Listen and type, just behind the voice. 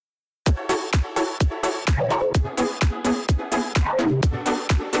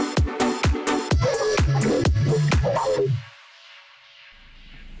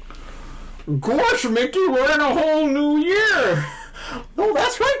Gosh, Mickey, we're in a whole new year. Oh,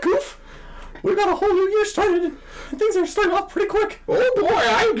 that's right, Goof. We got a whole new year started, and things are starting off pretty quick. Oh boy,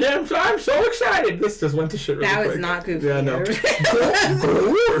 I'm so excited. This just went to shit really quick. That was not Goofy. Yeah, no.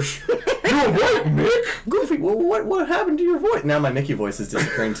 Gosh, you're right, Mick. Goofy, what happened to your voice? Now my Mickey voice is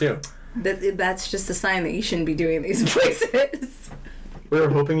disappearing too. That's just a sign that you shouldn't be doing these voices. We were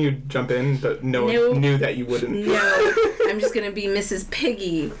hoping you'd jump in, but no one knew that you wouldn't. No, I'm just gonna be Mrs.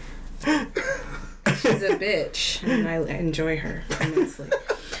 Piggy. She's a bitch, and I enjoy her immensely.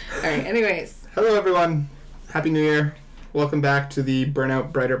 All right, anyways. Hello, everyone. Happy New Year. Welcome back to the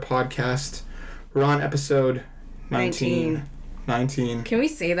Burnout Brighter podcast. We're on episode 19. Can we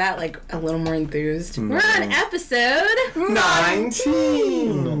say that like a little more enthused? We're on episode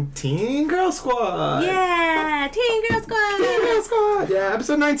 19. Teen Girl Squad. Yeah, Teen Girl Squad. Teen Girl Squad. Yeah,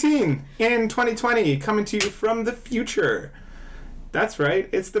 episode 19 in 2020, coming to you from the future. That's right.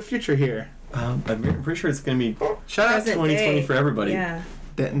 It's the future here. I'm pretty sure it's going to be shout out 2020 for everybody. Yeah.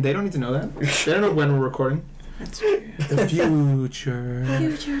 They don't need to know that. They don't know when we're recording. That's true. The future.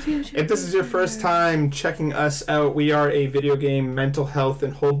 Future. If this is your first time checking us out, we are a video game, mental health,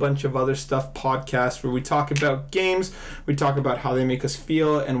 and whole bunch of other stuff podcast where we talk about games, we talk about how they make us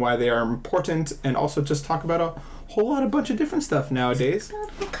feel and why they are important, and also just talk about a whole bunch of different stuff nowadays. All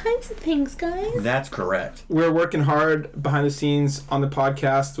kinds of things, guys. That's correct. We're working hard behind the scenes on the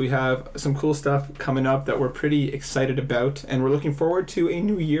podcast. We have some cool stuff coming up that we're pretty excited about, and we're looking forward to a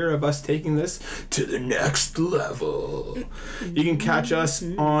new year of us taking this to the next level. You can catch us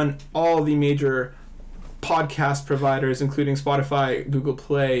on all the major podcast providers, including Spotify, Google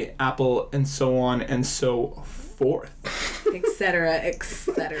Play, Apple, and so on and so forth.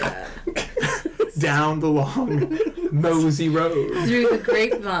 Etc. Down the long, mosey road. Through the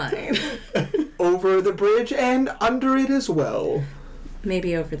grapevine. Over the bridge and under it as well.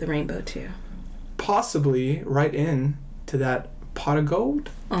 Maybe over the rainbow, too. Possibly right in to that pot of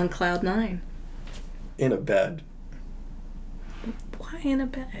gold. On cloud 9. In a bed. Why in a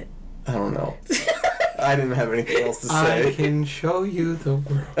bed? I don't know. I didn't have anything else to say. I can show you the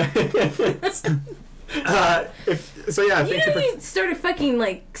world. He started fucking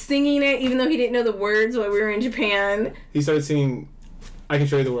like singing it even though he didn't know the words while we were in Japan. He started singing I Can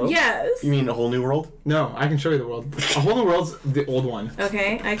Show You the World? Yes. You mean A Whole New World? No, I Can Show You the World. A Whole New World's the old one.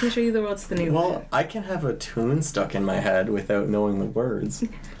 Okay, I Can Show You the World's the new one. Well, I can have a tune stuck in my head without knowing the words.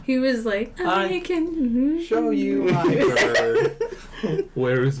 He was like, I can show you my bird.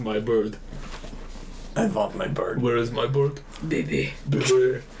 Where is my bird? I want my bird. Where is my bird? Baby.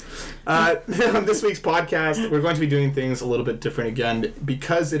 On this week's podcast, we're going to be doing things a little bit different again.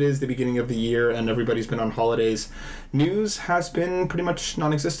 Because it is the beginning of the year and everybody's been on holidays, news has been pretty much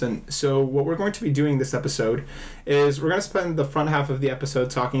non-existent. So what we're going to be doing this episode is we're going to spend the front half of the episode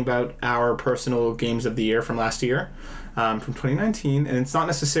talking about our personal games of the year from last year, from 2019. And it's not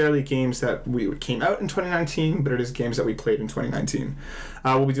necessarily games that came out in 2019, but it is games that we played in 2019.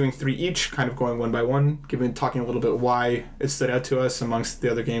 We'll be doing 3 each, kind of going one by one, talking a little bit why it stood out to us amongst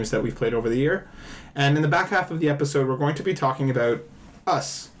the other games that we've played over the year. And in the back half of the episode, we're going to be talking about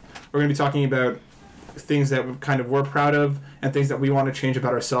us. We're going to be talking about things that we're proud of and things that we want to change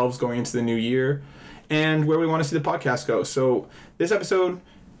about ourselves going into the new year and where we want to see the podcast go. So this episode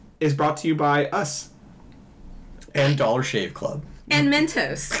is brought to you by us. And Dollar Shave Club. And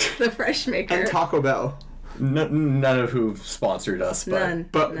Mentos, the fresh maker. And Taco Bell. None of who've sponsored us,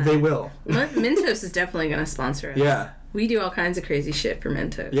 but None. They will. Mentos is definitely going to sponsor us. Yeah. We do all kinds of crazy shit for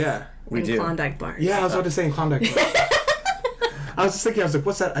Mentos. Yeah. We do. Klondike bars. Yeah, I was about to say in Klondike bars. I was just thinking,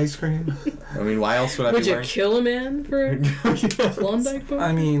 what's that ice cream? I mean, why else would I Would be you wearing? kill a man for a Klondike bar?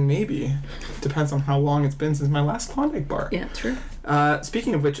 I mean, maybe. Depends on how long it's been since my last Klondike bar. Yeah, true.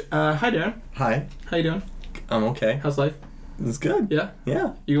 Speaking of which, hi Darren. Hi. How you doing? I'm okay. How's life? It was good. Yeah?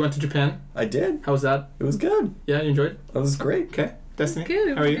 Yeah. You went to Japan? I did. How was that? It was good. Yeah, you enjoyed it? It was great. Okay. Destiny? It was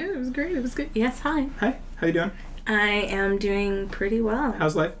good. How are you? Good. It was great. It was good. Yes, hi. Hi. How you doing? I am doing pretty well.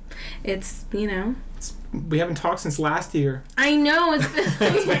 How's life? It's, We haven't talked since last year. I know, it's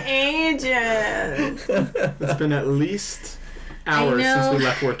been like ages. It's been at least hours since we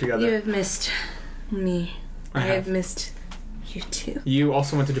left work together. You have missed me. I have missed you too. You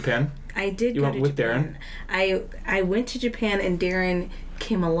also went to Japan? I did. You go went to with Japan. I went to Japan and Darren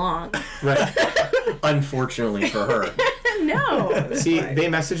came along. Right. Unfortunately for her. No. See, they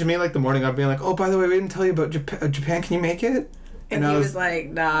messaged me like the morning of being like, oh, by the way, we didn't tell you about Japan. Can you make it? And he was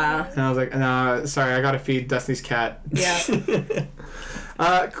like, nah. And I was like, nah, sorry, I gotta feed Destiny's cat. Yeah.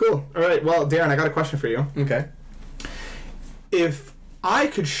 Cool. All right, well, Darren, I got a question for you. Okay. If I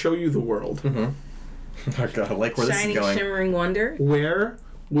could show you the world, Oh God, I like where Shining, this is going. shimmering wonder. where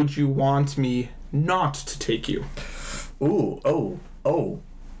would you want me not to take you? Ooh, oh.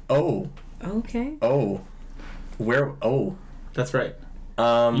 Okay. Oh. Where, oh. That's right.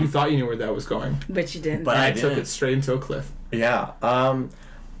 You thought you knew where that was going. But you didn't. But I I took didn't. it straight into a cliff. Yeah.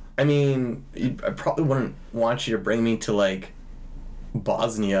 I mean, I probably wouldn't want you to bring me to, like,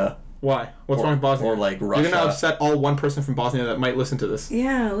 Bosnia. Why? What's wrong with Bosnia? Or, like, Russia. You're going to upset all one person from Bosnia that might listen to this.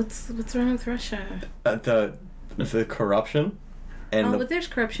 Yeah, what's wrong with Russia? The corruption. And But there's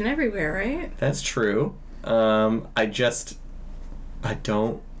corruption everywhere, right? That's true. I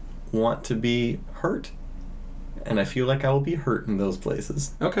don't want to be hurt. And I feel like I will be hurt in those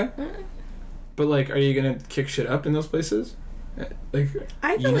places. Okay. But, like, are you going to kick shit up in those places? Like,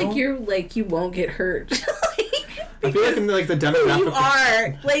 I feel like you're, like, you won't get hurt. I feel like in, like, the demographic... You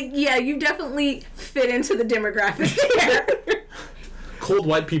are. Like, yeah, you definitely fit into the demographic there. Cold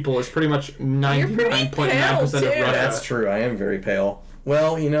white people is pretty much 99.9% of too. Russia. That's true. I am very pale.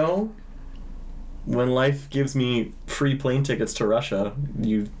 Well, you know, when life gives me free plane tickets to Russia,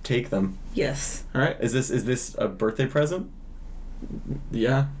 you take them. Yes. All right. Is this a birthday present?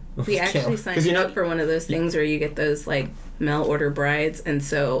 Yeah. We actually signed you know- up for one of those things where you get those, like, mail order brides, and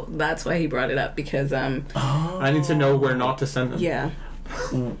so that's why he brought it up, because, I need to know where not to send them. yeah.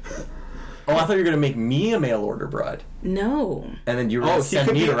 Oh, I thought you were going to make me a mail order bride. No. And then you were Oh, going to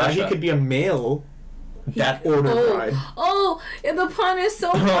send me to Russia. he could be a male That order Oh, bride. oh, the pun is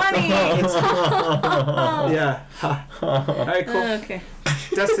so funny. It's Yeah. Ha. All right, cool. okay.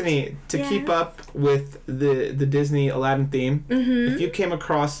 Destiny, to keep up with the Disney Aladdin theme, if you came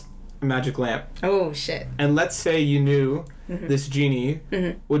across a magic lamp, Oh, shit. and let's say you knew this genie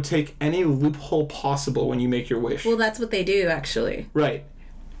would take any loophole possible when you make your wish. Well, that's what they do, actually. Right.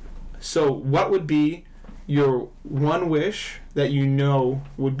 So what would be your one wish that you know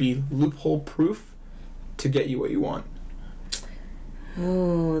would be loophole proof to get you what you want?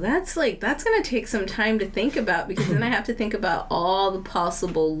 Oh, that's gonna take some time to think about, because then I have to think about all the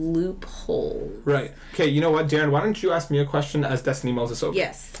possible loopholes. Right. Okay, you know what, Darren, why don't you ask me a question as Destiny mulls us over?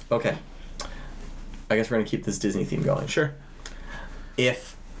 Yes. Okay. I guess we're going to keep this Disney theme going. Sure.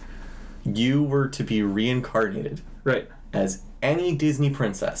 If you were to be reincarnated Right. as any Disney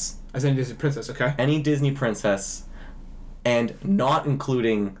princess, As any Disney princess, okay? any Disney princess, and not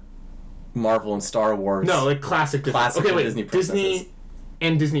including Marvel and Star Wars. No, like classic Disney. Classic okay, wait, Disney princesses. Disney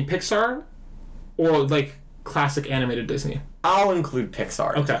and Disney Pixar? Or like classic animated Disney? I'll include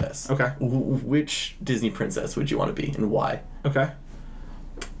Pixar into Okay, this. okay. Which Disney princess would you want to be, and why? Okay.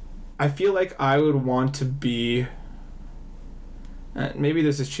 I feel like I would want to be... maybe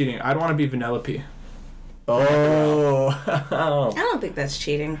this is cheating. I'd want to be Vanellope. Oh. I don't think that's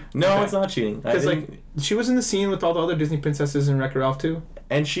cheating. No, Okay. it's not cheating. Because, like, she was in the scene with all the other Disney princesses in Wreck-It Ralph too.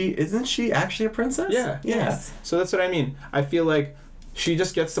 And isn't she actually a princess? Yeah. Yeah. Yes. So that's what I mean. I feel like she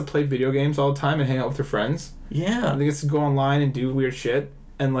just gets to play video games all the time and hang out with her friends. Yeah. And gets to go online and do weird shit.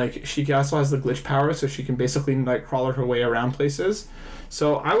 And, like, she also has the glitch power, so she can basically, like, crawl her way around places.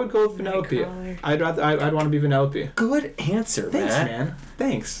 So I would go with Vanellope. I'd want to be Vanellope. Good answer, Thanks, Matt. man.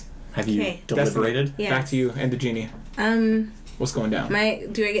 Thanks. Have you Okay. deliberated? Yes. Back to you and the genie. What's going down? Do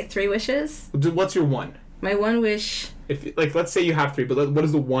I get 3 wishes? What's your one? My one wish. If, like, let's say you have 3, but what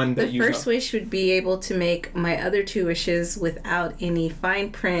is the one that The you first know? wish would be able to make my other 2 wishes without any fine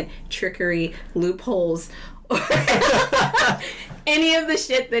print, trickery, loopholes, or any of the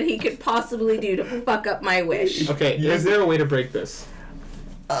shit that he could possibly do to fuck up my wish. Okay, is there a way to break this?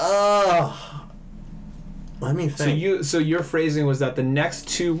 Let me think. So your phrasing was that the next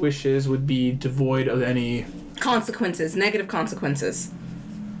 2 wishes would be devoid of any... Consequences, negative consequences.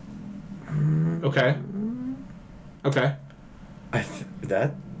 Okay. Okay.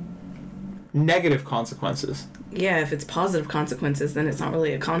 That? Negative consequences. Yeah, if it's positive consequences, then it's not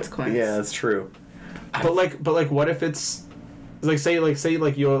really a consequence. Yeah, that's true. But what if it's say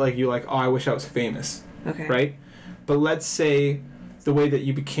you're oh, I wish I was famous. Okay. Right? But let's say the way that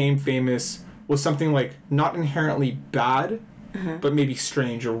you became famous was something like not inherently bad, but maybe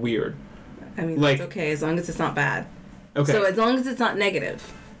strange or weird. I mean, like- that's okay, as long as it's not bad. Okay. So as long as it's not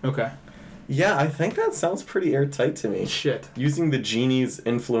negative. Okay. Yeah, I think that sounds pretty airtight to me. Shit. Using the genie's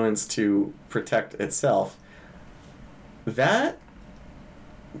influence to protect itself. That's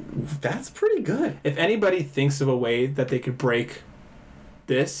pretty good. If anybody thinks of a way that they could break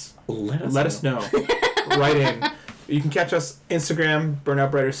this, let us know. Write in. You can catch us Instagram,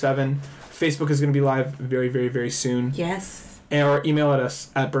 BurnoutBrighter7. Facebook is going to be live very, very, very soon. Yes. Or email at us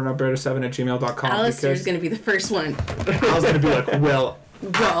at burnoutbrighter7@gmail.com. Alistair's going to be the first one. I was going to be like, well,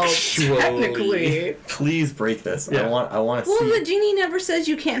 Well, technically. Please break this. Yeah. I want to Well, see. the genie never says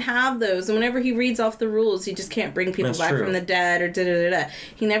you can't have those. And whenever he reads off the rules, he just can't bring people That's back true. from the dead or da-da-da-da.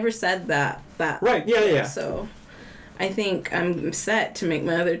 He never said that. Right, yeah. So, I think I'm set to make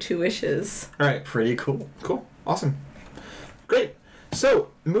my other 2 wishes. All right. Pretty cool. Cool. Awesome. Great. So,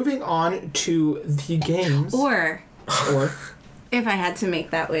 moving on to the games. Or, Or if I had to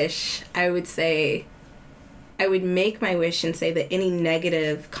make that wish, I would say... I would make my wish and say that any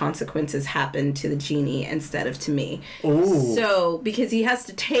negative consequences happen to the genie instead of to me. Ooh. So, because he has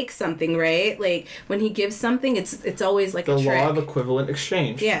to take something, right? Like, when he gives something, it's always like the a trick. law of equivalent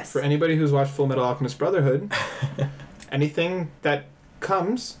exchange. Yes. For anybody who's watched Full Metal Alchemist Brotherhood, anything that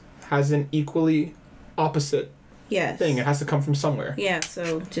comes has an equally opposite Yes. thing. It has to come from somewhere. Yeah,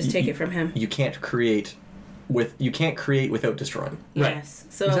 so just take it from him. You can't create without destroying. Right. Yes.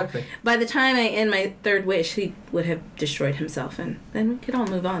 So Exactly. by the time I end my 3rd wish, he would have destroyed himself, and then we could all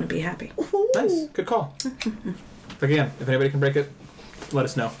move on and be happy. Nice. Good call. Again, if anybody can break it, let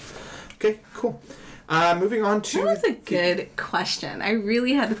us know. Okay, cool. Moving on to... That was a good question. I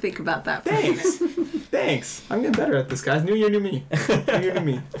really had to think about that. Thanks. Thanks. I'm getting better at this, guys. New year, new me. New year, new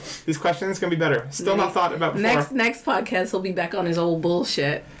me. These questions can be better. Still not thought about before. Next podcast, he'll be back on his old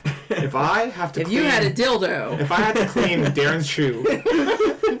bullshit. If I have to If clean... you had a dildo. If I had to clean Darren's shoe...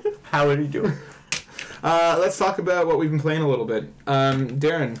 How would he do it? Let's talk about what we've been playing a little bit.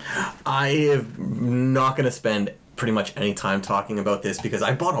 Darren. I am not going to spend pretty much any time talking about this because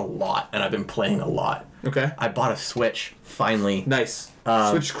I bought a lot and I've been playing a lot. Okay. I bought a Switch, finally. Nice.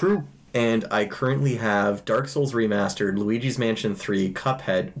 Um, Switch crew. And I currently have Dark Souls Remastered, Luigi's Mansion 3,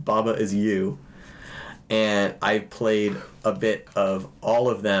 Cuphead, Baba Is You. And I've played a bit of all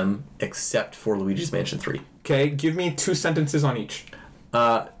of them except for Luigi's Mansion 3. Okay, give me 2 sentences on each.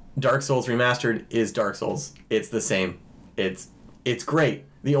 Dark Souls Remastered is Dark Souls. It's the same. It's great.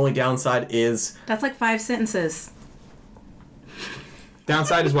 The only downside is... That's like 5 sentences.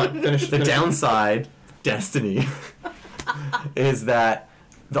 Downside is what? Finish. The downside, Destiny, is that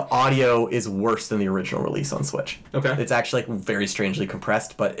the audio is worse than the original release on Switch. Okay. It's actually like very strangely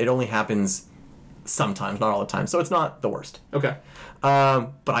compressed, but it only happens sometimes, not all the time. So it's not the worst. Okay.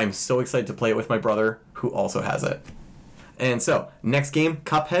 But I'm so excited to play it with my brother, who also has it. And so, next game,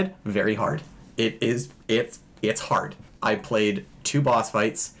 Cuphead, very hard. It's hard. I played 2 boss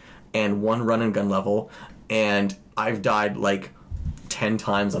fights and 1 run and gun level, and I've died like 10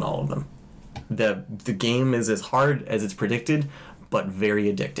 times on all of them. The game is as hard as it's predicted, but very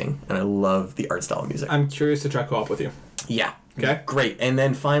addicting, and I love the art style of music. I'm curious to try co-op with you. Yeah. Okay. Great. And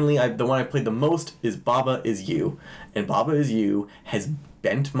then finally, the one I played the most is Baba Is You. And Baba Is You has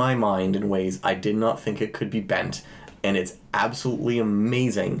bent my mind in ways I did not think it could be bent. And it's absolutely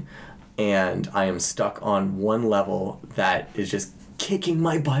amazing. And I am stuck on one level that is just kicking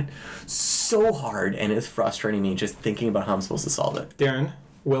my butt so hard, and it's frustrating me just thinking about how I'm supposed to solve it. Darren,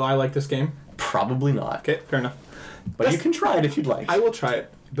 will I like this game? Probably not. Okay, fair enough. But you can try it if you'd like. I will try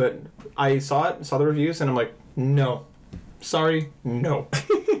it, but I saw the reviews, and I'm like, no. Sorry, no.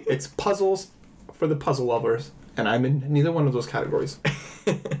 It's puzzles for the puzzle lovers, and I'm in neither one of those categories.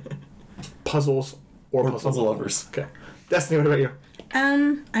 Puzzles or puzzle lovers. Okay. Destiny, what about you?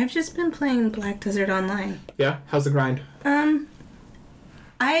 I've just been playing Black Desert Online. Yeah? How's the grind?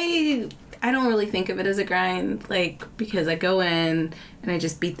 I don't really think of it as a grind, like, because I go in and I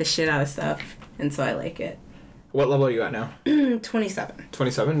just beat the shit out of stuff, and so I like it. What level are you at now? 27.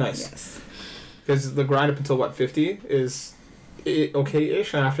 27? Nice. Yes. Because the grind up until, 50 is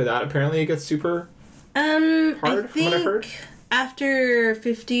okay-ish, and after that, apparently it gets super hard, I from what I've heard. think after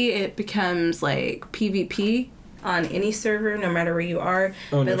 50, it becomes, like, PvP on any server, no matter where you are.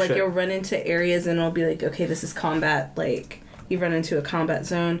 Oh, no but, like, shit. you'll run into areas and it'll be like, okay, this is combat, like, you run into a combat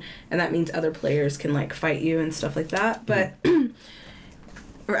zone, and that means other players can, like, fight you and stuff like that. But,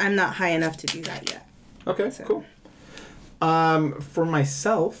 or I'm not high enough to do that yet. Okay, So. cool. For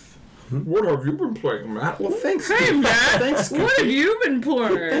myself, what have you been playing, Matt? Well, thanks. Hey, Matt. Thanks, Goofy. What have you been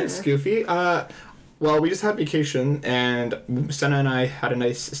playing? Thanks, Goofy. Well, we just had vacation, and Senna and I had a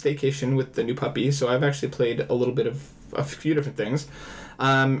nice staycation with the new puppy, so I've actually played a little bit of a few different things.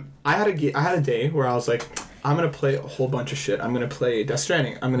 I had a day where I was like, I'm going to play a whole bunch of shit. I'm going to play Death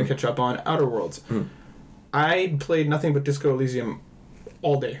Stranding. I'm going to catch up on Outer Worlds. I played nothing but Disco Elysium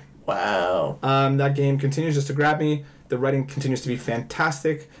all day. Wow. That game continues just to grab me. The writing continues to be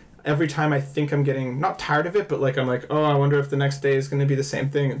fantastic. Every time I think I'm getting, not tired of it, but like I'm like, oh, I wonder if the next day is going to be the same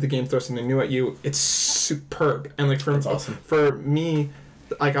thing. The game throws something new at you. It's superb. And like That's awesome. For me,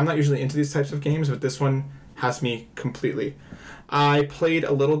 like I'm not usually into these types of games, but this one has me completely. I played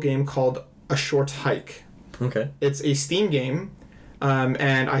a little game called A Short Hike. Okay. It's a Steam game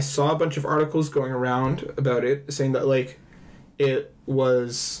And I saw a bunch of articles going around about it saying that like it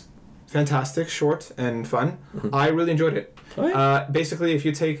was fantastic, short, and fun. Mm-hmm. I really enjoyed it. Oh, yeah. Basically, if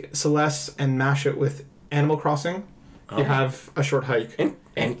you take Celeste and mash it with Animal Crossing, you have a short hike.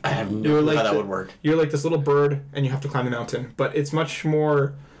 And I have no clue how that would work. You're like this little bird, and you have to climb the mountain. But it's much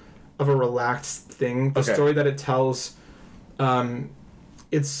more of a relaxed thing. The story that it tells,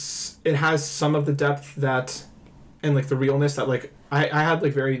 it has some of the depth that, and like the realness that like I had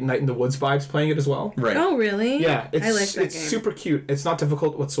like very Night in the Woods vibes playing it as well. Right. Oh, really? Yeah, it's I like that it's game. super cute. It's not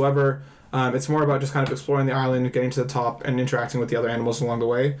difficult whatsoever. It's more about just kind of exploring the island, getting to the top, and interacting with the other animals along the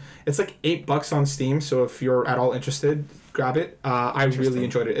way. It's like $8 on Steam, so if you're at all interested, grab it. I really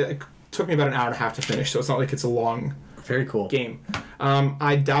enjoyed it. It took me about an hour and a half to finish, so it's not like it's a long Very cool game.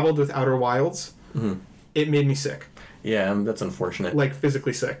 I dabbled with Outer Wilds. Mm-hmm. It made me sick. Yeah, that's unfortunate. Like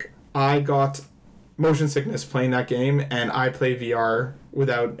physically sick. I got motion sickness playing that game, and I play VR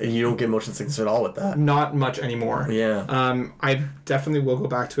without You don't get motion sickness at all with that. not much anymore. Yeah. I definitely will go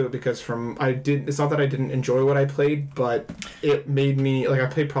back to it because it's not that I didn't enjoy what I played, but it made me like I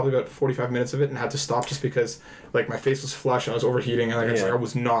played probably about 45 minutes of it and had to stop just because like my face was flushed and I was overheating and like, I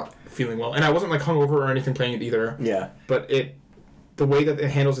was not feeling well, and I wasn't like hungover or anything playing it either. Yeah. But the way that it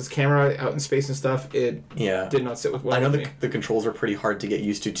handles its camera out in space and stuff, it did not sit well. I know with me. the controls are pretty hard to get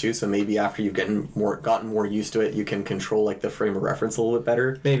used to too, so maybe after you've gotten more used to it, you can control like the frame of reference a little bit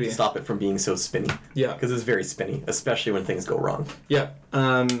better. Maybe. To stop it from being so spinny. Yeah. Because it's very spinny, especially when things go wrong. Yeah.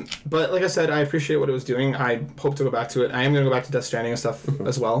 But like I said, I appreciate what it was doing. I hope to go back to it. I am going to go back to Death Stranding and stuff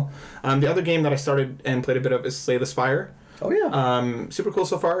as well. The other game that I started and played a bit of is Slay the Spire. Oh yeah. Super cool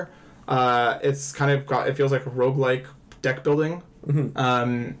so far. It's kind of it feels like a roguelike deck building.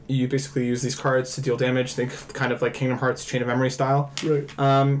 Mm-hmm. You basically use these cards to deal damage. Think kind of like Kingdom Hearts Chain of Memory style. Right.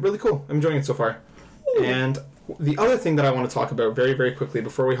 Really cool. I'm enjoying it so far. Ooh. And the other thing that I want to talk about very, very quickly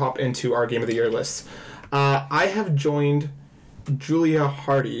before we hop into our Game of the Year lists, I have joined Julia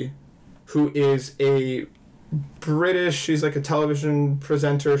Hardy, who is a British, she's like a television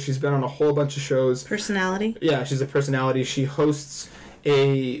presenter. She's been on a whole bunch of shows. Personality? Yeah, she's a personality. She hosts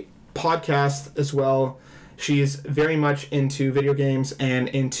a podcast as well. She's very much into video games and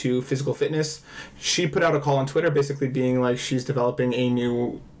into physical fitness. She put out a call on Twitter basically being like she's developing a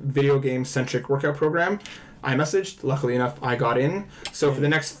new video game-centric workout program. I messaged. Luckily enough, I got in. So for the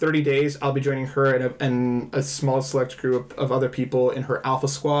next 30 days, I'll be joining her and a small select group of other people in her Alpha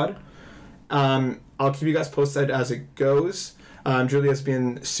Squad. I'll keep you guys posted as it goes. Julia's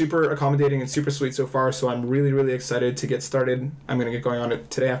been super accommodating and super sweet so far, so I'm really, really excited to get started. I'm going to get going on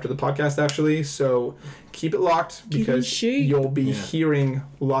it today after the podcast, actually. So keep it locked because you'll be hearing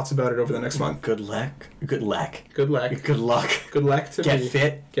lots about it over the next month. Good luck. Good luck. Good luck. Good luck. Good luck to Get me.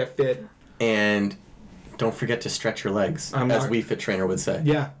 fit. Get fit. And don't forget to stretch your legs, as We Fit Trainer would say.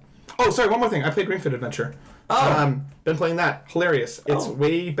 Yeah. Oh, sorry, one more thing. I played Ring Fit Adventure. Oh. Been playing that. Hilarious. It's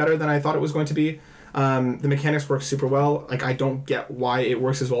way better than I thought it was going to be. The mechanics work super well. Like, I don't get why it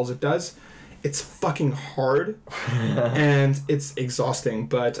works as well as it does. It's fucking hard, and it's exhausting.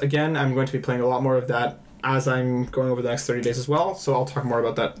 But again, I'm going to be playing a lot more of that as I'm going over the next 30 days as well, so I'll talk more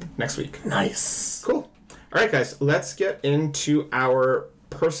about that next week. Nice. Cool. All right, guys, let's get into our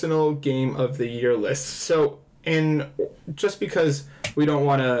personal Game of the Year list. So, just because we don't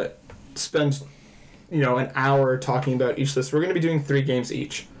want to spend, an hour talking about each list, we're going to be doing 3 games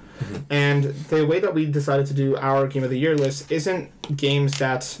each. And the way that we decided to do our Game of the Year list isn't games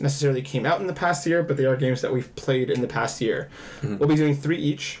that necessarily came out in the past year, but they are games that we've played in the past year. We'll be doing 3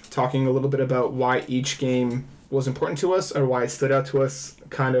 each, talking a little bit about why each game was important to us or why it stood out to us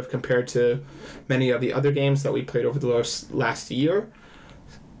kind of compared to many of the other games that we played over the last year.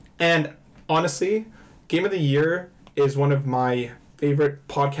 And honestly, Game of the Year is one of my favorite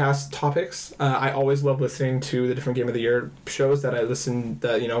podcast topics. I always love listening to the different Game of the Year shows that I listen,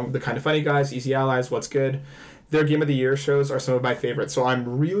 the Kind of Funny Guys, Easy Allies, What's Good. Their Game of the Year shows are some of my favorites, so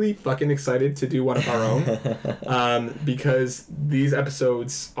I'm really fucking excited to do one of our own because these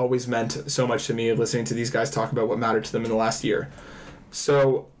episodes always meant so much to me, listening to these guys talk about what mattered to them in the last year.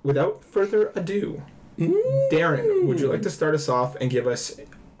 So without further ado, Darren, would you like to start us off and give us,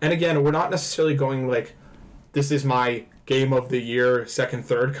 and again, we're not necessarily going like, this is my Game of the Year, second,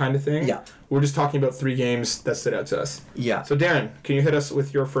 third kind of thing. Yeah. We're just talking about 3 games that stood out to us. Yeah. So Darren, can you hit us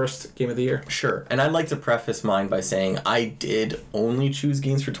with your first Game of the Year? Sure. And I'd like to preface mine by saying I did only choose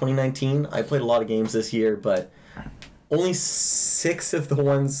games for 2019. I played a lot of games this year, but only 6 of the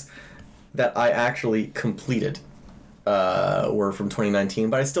ones that I actually completed were from 2019,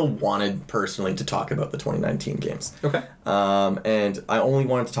 but I still wanted personally to talk about the 2019 games. Okay. And I only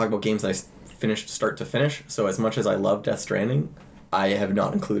wanted to talk about games that I finished start to finish. So as much as I love Death Stranding, I have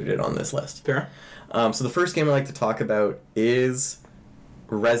not included it on this list. Fair. So the first game I'd like to talk about is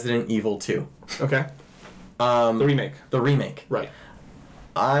Resident Evil 2. Okay. The remake. The remake. Right.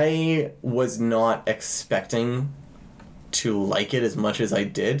 I was not expecting to like it as much as I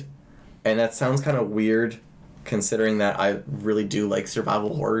did. And that sounds kind of weird considering that I really do like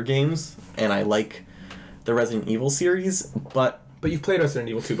survival horror games. And I like the Resident Evil series. But you've played Resident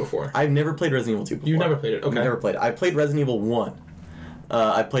Evil 2 before. I've never played Resident Evil 2 before. You've never played it? Okay. I've never played it. I played Resident Evil 1.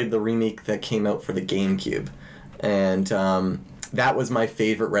 I played the remake that came out for the GameCube. And that was my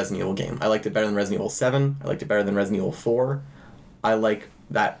favorite Resident Evil game. I liked it better than Resident Evil 7. I liked it better than Resident Evil 4. I like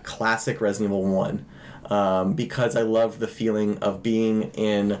that classic Resident Evil 1 because I love the feeling of being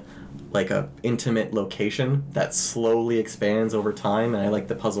in like a intimate location that slowly expands over time, and I like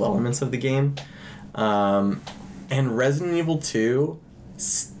the puzzle elements of the game. And Resident Evil 2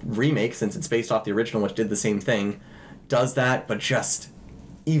 remake, since it's based off the original, which did the same thing, does that, but just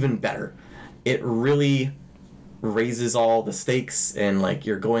even better. It really raises all the stakes, and like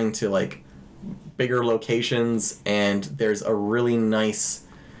you're going to like bigger locations, and there's a really nice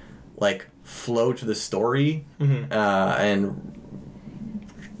like flow to the story, and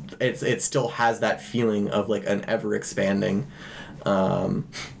it still has that feeling of like an ever expanding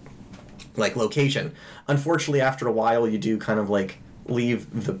like location. Unfortunately, after a while, you do kind of like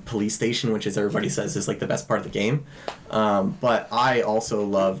leave the police station, which, as everybody says, is like the best part of the game. But I also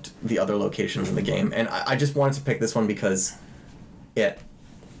loved the other locations in the game, and I just wanted to pick this one because it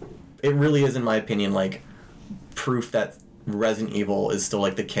really is, in my opinion, like proof that Resident Evil is still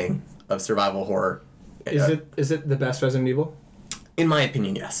like the king of survival horror. Is it the best Resident Evil? In my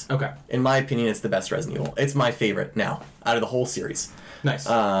opinion, yes. Okay. In my opinion, it's the best Resident Evil. It's my favorite now out of the whole series. Nice.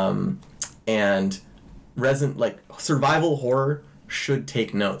 And survival horror should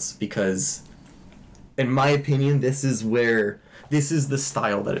take notes because, in my opinion, this is the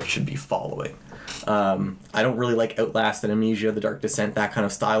style that it should be following. I don't really like Outlast and Amnesia, The Dark Descent, that kind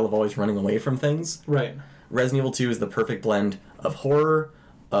of style of always running away from things. Right. Resident Evil 2 is the perfect blend of horror,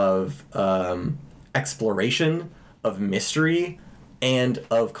 of exploration, of mystery, and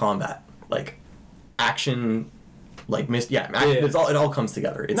of combat. Like, action, like, it all comes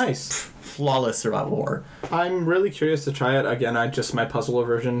together. It's nice. Flawless survival horror. I'm really curious to try it. Again, I just my puzzle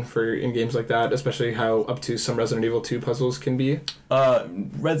aversion in games like that, especially how obtuse some Resident Evil 2 puzzles can be.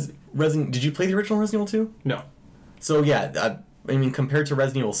 Did you play the original Resident Evil 2? No. So, yeah, I mean, compared to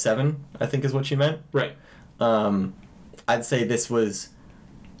Resident Evil 7, I think is what you meant. Right. I'd say this was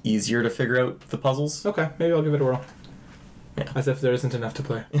easier to figure out the puzzles. Okay, maybe I'll give it a whirl. Yeah. As if there isn't enough to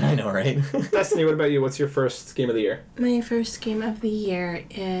play. I know, right? Destiny, what about you? What's your first game of the year? My first game of the year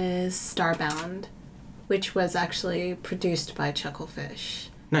is Starbound, which was actually produced by Chucklefish.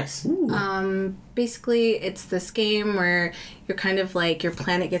 Nice. Basically, it's this game where you're kind of like your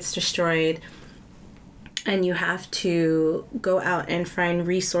planet gets destroyed and you have to go out and find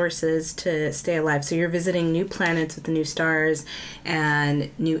resources to stay alive. So you're visiting new planets with the new stars and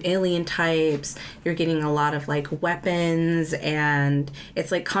new alien types. You're getting a lot of like weapons, and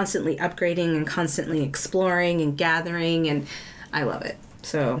it's like constantly upgrading and constantly exploring and gathering, and I love it.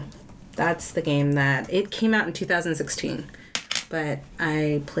 So that's the game that it came out in 2016. But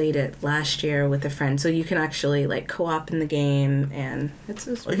I played it last year with a friend, so you can actually like co-op in the game, and it's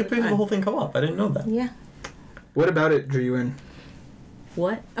really you can play the whole thing co-op. I didn't know that. Yeah. What about it drew you in?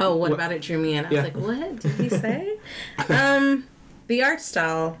 What? Oh, what about it drew me in? I was like, what did he say? The art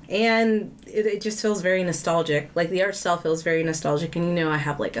style, and it just feels very nostalgic. Like, the art style feels very nostalgic, and I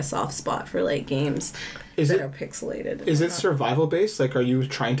have like a soft spot for like games that are pixelated. Is it survival based? Like, are you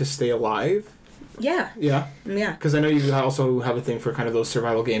trying to stay alive? Yeah. Yeah? Yeah. Because I know you also have a thing for kind of those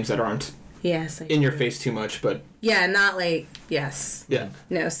survival games that aren't in your face too much, but... Yeah, not like... Yes. Yeah.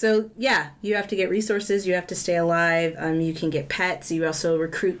 No, so, yeah, you have to get resources, you have to stay alive, you can get pets, you also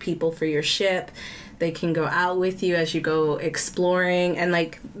recruit people for your ship, they can go out with you as you go exploring, and,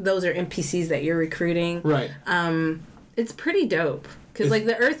 like, those are NPCs that you're recruiting. Right. It's pretty dope, because, like,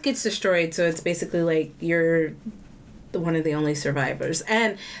 the Earth gets destroyed, so it's basically, like, you're... one of the only survivors.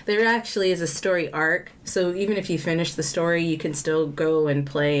 And there actually is a story arc, so even if you finish the story, you can still go and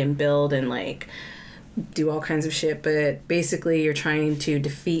play and build and like do all kinds of shit, but basically you're trying to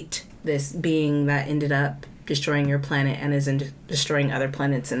defeat this being that ended up destroying your planet and is destroying other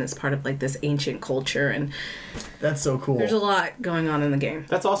planets, and it's part of like this ancient culture, and that's so cool. There's a lot going on in the game.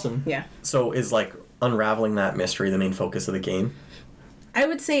 That's awesome. Yeah. So is like unraveling that mystery the main focus of the game? I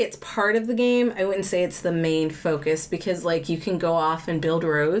would say it's part of the game. I wouldn't say it's the main focus because, like, you can go off and build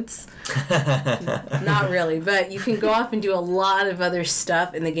roads. Not really, but you can go off and do a lot of other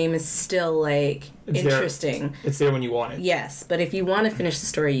stuff, and the game is still, like, interesting. It's there when you want it. Yes, but if you want to finish the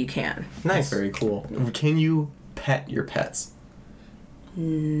story, you can. Nice. Very cool. Can you pet your pets?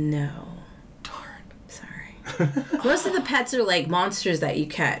 No. Darn. Sorry. Most of the pets are like monsters that you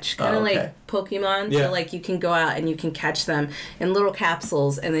catch, kind of like Pokemon. Yeah. So like you can go out and you can catch them in little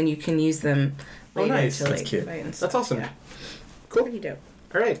capsules, and then you can use them later nice. to That's like cute. fight and stuff. That's awesome. Yeah. Cool. Pretty dope.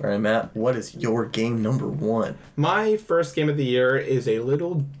 All right. All right, Matt. What is your game number 1? My first game of the year is a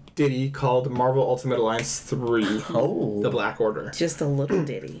little ditty called Marvel Ultimate Alliance 3. Oh. The Black Order. Just a little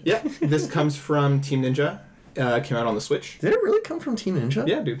ditty. Yeah. This comes from Team Ninja. Came out on the Switch. Did it really come from Team Ninja?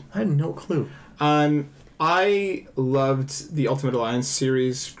 Yeah, dude. I had no clue. I loved the Ultimate Alliance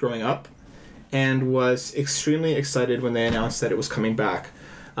series growing up and was extremely excited when they announced that it was coming back.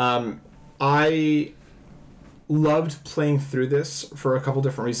 I loved playing through this for a couple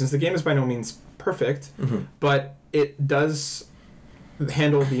different reasons. The game is by no means perfect, but it does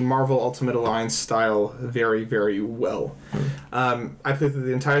handle the Marvel Ultimate Alliance style very, very well. I played through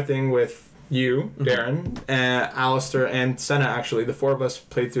the entire thing with you, Darren, Alistair, and Senna, actually. The 4 of us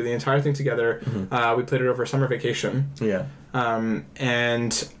played through the entire thing together. We played it over summer vacation. Yeah.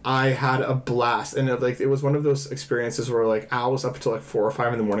 And I had a blast. And it was one of those experiences where, like, Al was up until, like, 4 or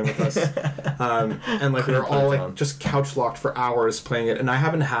 5 in the morning with us. And, like, we were all, like, just couch-locked for hours playing it. And I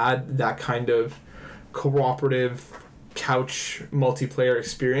haven't had that kind of cooperative couch multiplayer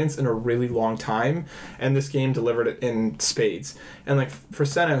experience in a really long time, and this game delivered it in spades. And like for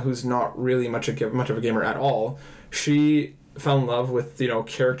Senna, who's not really much of a gamer at all, she fell in love with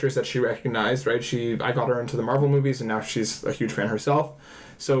characters that she recognized. Right, I got her into the Marvel movies, and now she's a huge fan herself.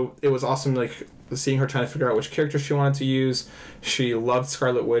 So it was awesome, like seeing her trying to figure out which characters she wanted to use. She loved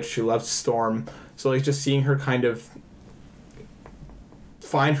Scarlet Witch. She loved Storm. So like just seeing her kind of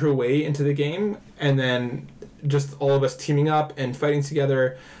find her way into the game, and then just all of us teaming up and fighting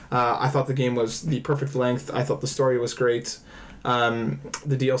together. I thought the game was the perfect length. I thought the story was great. The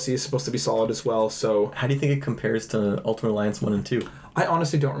DLC is supposed to be solid as well. So how do you think it compares to Ultimate Alliance 1 and 2? I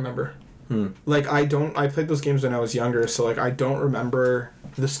honestly don't remember. Like I played those games when I was younger, so like I don't remember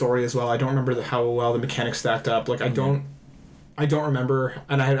the story as well. I don't remember how well the mechanics stacked up. Like I don't remember,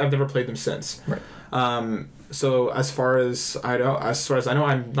 and I've never played them since. Right. So as far as I know,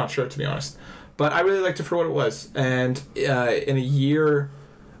 I'm not sure, to be honest. But I really liked it for what it was. And in a year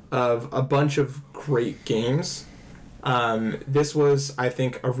of a bunch of great games, this was, I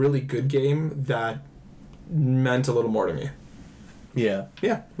think, a really good game that meant a little more to me. Yeah.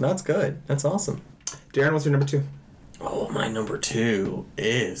 Yeah. That's good. That's awesome. Darren, what's your number 2? Oh, my number 2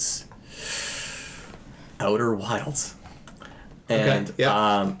 is Outer Wilds. And okay.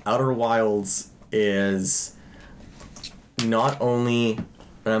 Yeah. Outer Wilds is not only...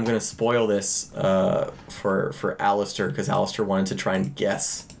 And I'm going to spoil this for Alistair, because Alistair wanted to try and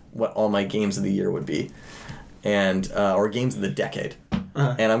guess what all my games of the year would be, and or games of the decade.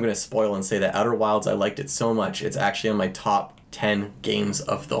 And I'm going to spoil and say that Outer Wilds, I liked it so much, it's actually on my top 10 games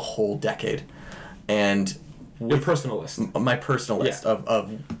of the whole decade. And your personal list. My personal list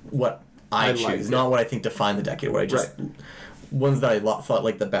of what I choose, like, not what I think define the decade, what I just... Right. Ones that I thought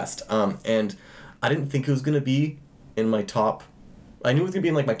like the best. And I didn't think it was going to be in my top... I knew it was going to be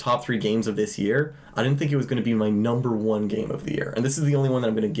in like my top 3 games of this year. I didn't think it was going to be my number 1 game of the year. And this is the only one that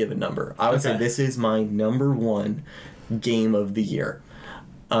I'm going to give a number. I would say this is my number 1 game of the year.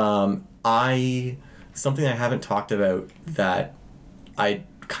 Something I haven't talked about that I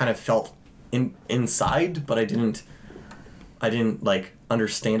kind of felt inside, but I didn't like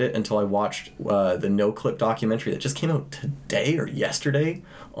understand it until I watched the No Clip documentary that just came out today or yesterday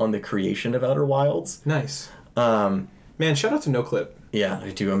on the creation of Outer Wilds. Nice. Man, shout out to No Clip. Yeah,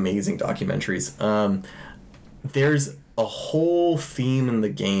 they do amazing documentaries. There's a whole theme in the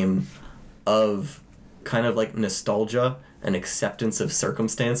game of kind of like nostalgia and acceptance of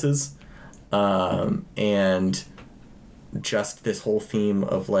circumstances, and just this whole theme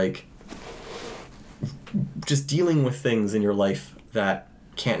of like just dealing with things in your life that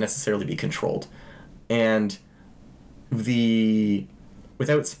can't necessarily be controlled. And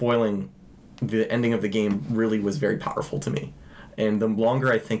without spoiling, the ending of the game really was very powerful to me. And the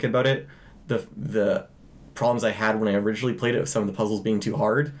longer I think about it, the problems I had when I originally played it with some of the puzzles being too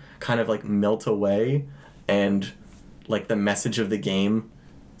hard kind of like melt away, and like the message of the game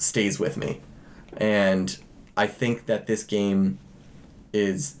stays with me. And I think that this game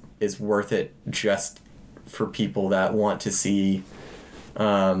is worth it just for people that want to see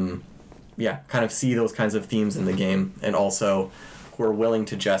kind of see those kinds of themes in the game, and also who are willing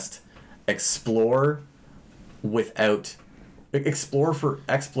to just explore for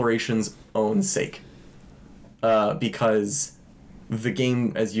exploration's own sake. Because the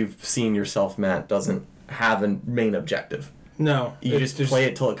game, as you've seen yourself, Matt, doesn't have a main objective. No. You just play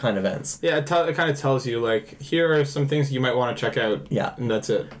it till it kind of ends. Yeah, it kind of tells you, like, here are some things you might want to check out. Yeah. And that's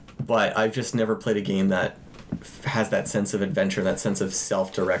it. But I've just never played a game that has that sense of adventure, that sense of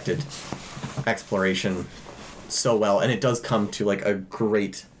self-directed exploration so well. And it does come to, like, a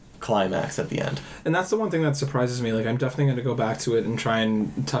great climax at the end. And that's the one thing that surprises me. Like, I'm definitely going to go back to it and try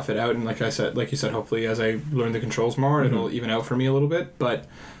and tough it out. And like you said, hopefully as I learn the controls more, it'll even out for me a little bit. But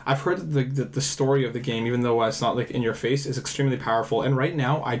I've heard that the story of the game, even though it's not like in your face, is extremely powerful. And right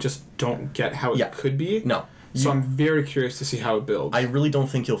now, I just don't get how it could be. No. So I'm very curious to see how it builds. I really don't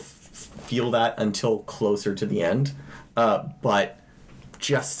think you'll feel that until closer to the end. But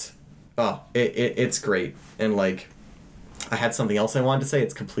just, it's great. And like, I had something else I wanted to say.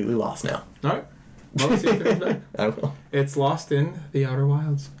 It's completely lost now. All right. Well, let's see if it comes back. I will. It's lost in the Outer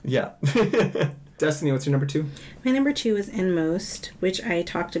Wilds. Yeah. Destiny, what's your number 2? My number 2 is Inmost, which I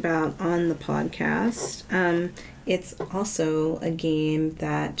talked about on the podcast. It's also a game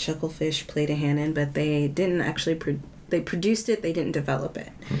that Chucklefish played a hand in, but they didn't actually... they produced it, they didn't develop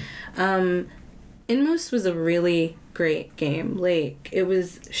it. Inmost was a really great game. Like, it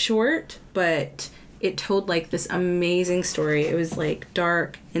was short, but it told, like, this amazing story. It was, like,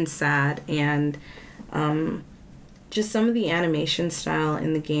 dark and sad, and just some of the animation style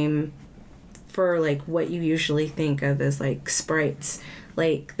in the game for, like, what you usually think of as, like, sprites.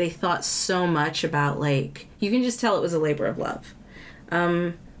 Like, they thought so much about, like... You can just tell it was a labor of love.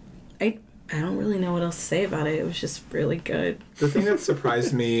 I don't really know what else to say about it. It was just really good. The thing that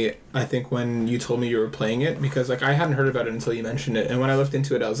surprised me, I think, when you told me you were playing it, because, like, I hadn't heard about it until you mentioned it, and when I looked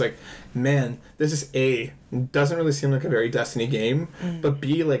into it, I was like, man, this is A, doesn't really seem like a very Destiny game, but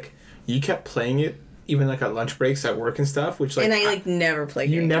B, like, you kept playing it, even, like, at lunch breaks at work and stuff, which, like... And I, like, never play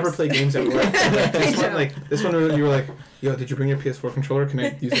games. You never play games at work. This one, you were like, yo, did you bring your PS4 controller? Can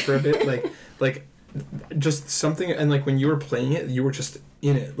I use it for a bit? Like, just something, and, like, when you were playing it, you were just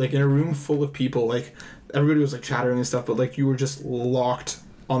in it, like, in a room full of people, like, everybody was, like, chattering and stuff, but, like, you were just locked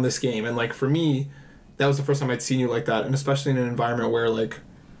on this game, and, like, for me, that was the first time I'd seen you like that, and especially in an environment where, like,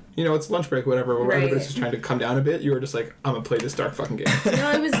 you know, it's lunch break, whatever, where everybody's just trying to come down a bit, you were just like, I'm gonna play this dark fucking game.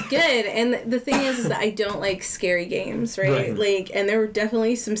 No, it was good, and the thing is that I don't like scary games, right? Like, and there were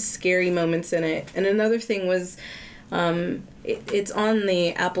definitely some scary moments in it, and another thing was, it's on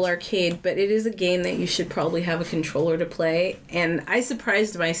the Apple Arcade, but it is a game that you should probably have a controller to play. And I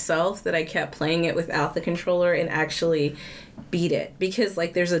surprised myself that I kept playing it without the controller and actually beat it. Because,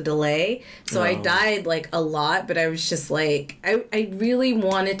 like, there's a delay. So I died, like, a lot, but I was just like... I really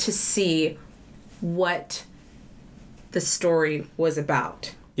wanted to see what the story was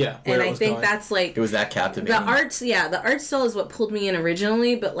about. Yeah, and I think that's, like... It was that captivating. The art style is what pulled me in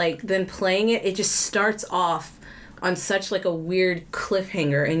originally, but, like, then playing it, it just starts off on such, like, a weird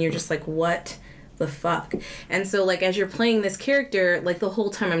cliffhanger, and you're just like, what the fuck? And so, like, as you're playing this character, like, the whole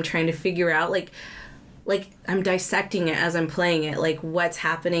time I'm trying to figure out, like I'm dissecting it as I'm playing it, like, what's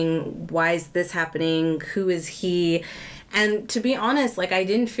happening, why is this happening, who is he? And to be honest, like, I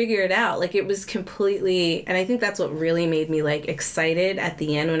didn't figure it out. Like, it was completely, and I think that's what really made me, like, excited at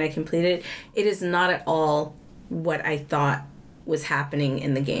the end when I completed it. It is not at all what I thought was happening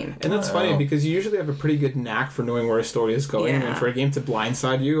in the game. And that's funny because you usually have a pretty good knack for knowing where a story is going, Yeah. and for a game to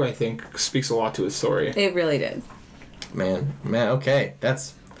blindside you, I think speaks a lot to its story. It really did. Man, okay,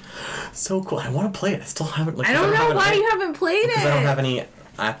 that's so cool. I want to play it. I still haven't. Like, I don't know why you haven't played it. Because I don't have any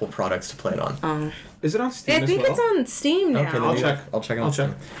Apple products to play it on. Is it on Steam? I think it's on Steam now. Okay, then I'll check it I'll on check.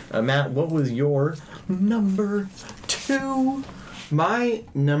 Steam. Matt, what was your number 2? My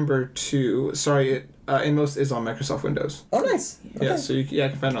number 2. Sorry, Inmost is on Microsoft Windows. Oh, nice. Okay. Yeah, so I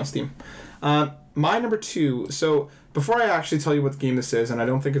can find it on Steam. My number 2. So before I actually tell you what game this is, and I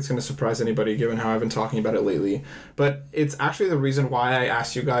don't think it's going to surprise anybody given how I've been talking about it lately, but it's actually the reason why I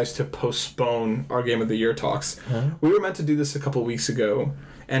asked you guys to postpone our Game of the Year talks. Huh? We were meant to do this a couple weeks ago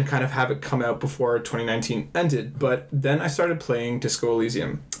and kind of have it come out before 2019 ended, but then I started playing Disco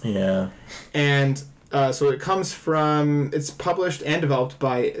Elysium. Yeah. And so it comes from, it's published and developed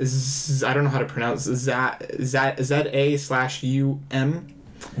by, I don't know how to pronounce, ZA/UM.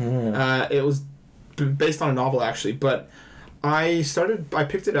 It was based on a novel, actually, but I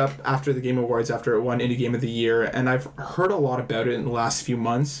picked it up after the Game Awards, after it won Indie Game of the Year, and I've heard a lot about it in the last few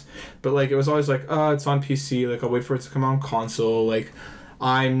months, but, like, it was always like, oh, it's on PC, like, I'll wait for it to come on console, like,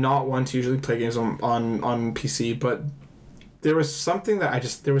 I'm not one to usually play games on PC, but there was something in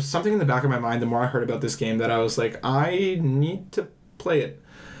the back of my mind the more I heard about this game that I was like, I need to play it.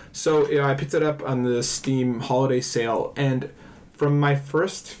 So I picked it up on the Steam holiday sale, and from my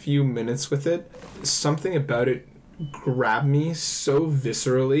first few minutes with it, something about it grabbed me so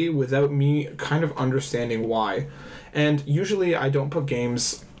viscerally without me kind of understanding why. And usually I don't put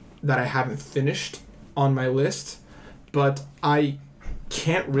games that I haven't finished on my list, but I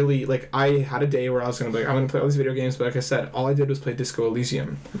can't really, like, I had a day where I was going to be like, I'm going to play all these video games, but like I said, all I did was play Disco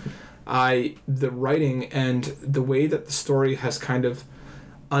Elysium. The writing and the way that the story has kind of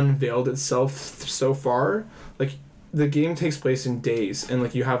unveiled itself so far, like, the game takes place in days, and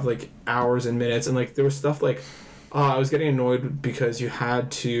like you have like hours and minutes, and like there was stuff like I was getting annoyed because you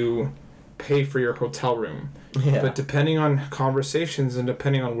had to pay for your hotel room. Yeah. But depending on conversations and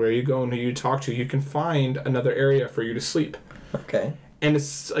depending on where you go and who you talk to, you can find another area for you to sleep. Okay. And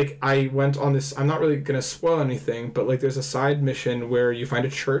it's like I went on this, I'm not really going to spoil anything, but like there's a side mission where you find a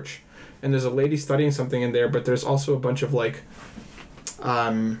church and there's a lady studying something in there, but there's also a bunch of like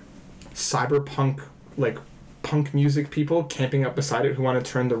cyberpunk, like punk music people camping up beside it who want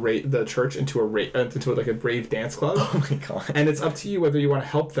to turn the church into a rave dance club. Oh my god. And it's up to you whether you want to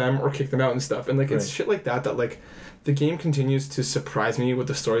help them or kick them out and stuff. And like it's shit like that like the game continues to surprise me with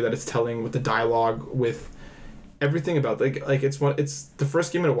the story that it's telling, with the dialogue, with everything about it's the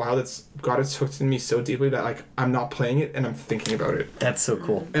first game in a while that's got its hooked in me so deeply that like I'm not playing it and I'm thinking about it. That's so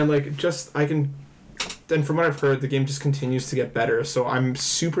cool. And like and from what I've heard, the game just continues to get better. So I'm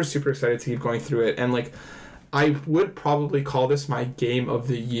super, super excited to keep going through it. And like, I would probably call this my game of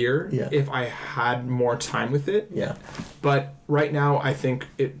the year if I had more time with it. Yeah. But right now, I think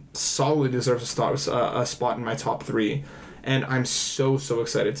it solidly deserves a spot in my top 3. And I'm so, so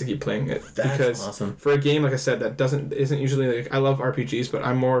excited to keep playing it. That's because awesome. For a game, like I said, that isn't usually like, I love RPGs, but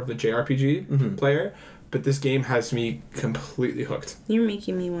I'm more of the JRPG player. But this game has me completely hooked. You're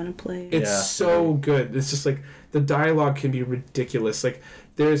making me want to play it. It's so good. It's just like the dialogue can be ridiculous. Like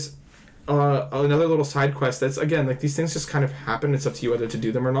there's another little side quest that's, again, like these things just kind of happen. It's up to you whether to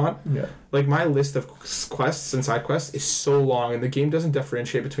do them or not. Yeah. Like my list of quests and side quests is so long, and the game doesn't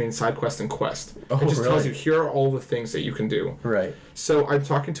differentiate between side quest and quest. It just tells you, here are all the things that you can do. Right. So I'm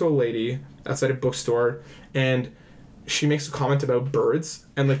talking to a lady outside a bookstore, and she makes a comment about birds,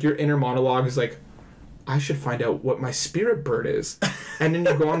 and like your inner monologue is like, I should find out what my spirit bird is. And then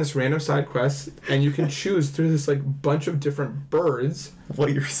you go on this random side quest, and you can choose through this like bunch of different birds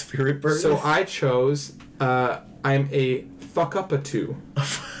what your spirit bird is. So I chose I'm a fuck-up-a-two.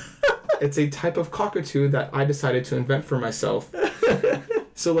 It's a type of cockatoo that I decided to invent for myself.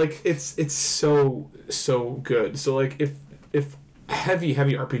 So like it's so good. So like if heavy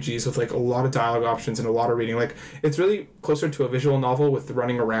RPGs with like a lot of dialogue options and a lot of reading, like it's really closer to a visual novel with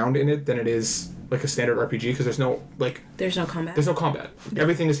running around in it than it is like a standard RPG, because there's no combat.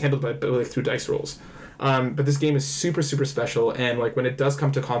 Everything is handled by like through dice rolls. But this game is super, super special, and like when it does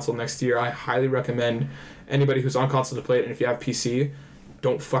come to console next year, I highly recommend anybody who's on console to play it. And if you have PC,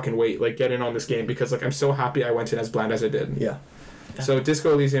 don't fucking wait. Like, get in on this game, because like I'm so happy I went in as bland as I did. Yeah. So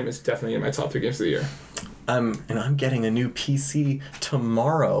Disco Elysium is definitely in my top 3 games of the year. And I'm getting a new PC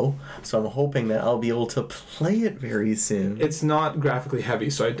tomorrow, so I'm hoping that I'll be able to play it very soon. It's not graphically heavy,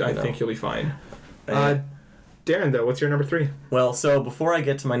 so I think you'll be fine. Darren, though, what's your number 3? Well, so before I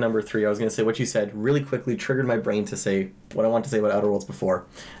get to my number 3, I was going to say what you said really quickly triggered my brain to say what I want to say about Outer Worlds before.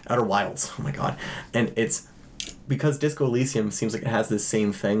 Outer Wilds, oh my god. And it's because Disco Elysium seems like it has this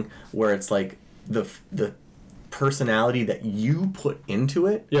same thing where it's like the personality that you put into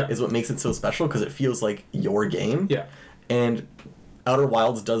it is what makes it so special, because it feels like your game. Yeah. And Outer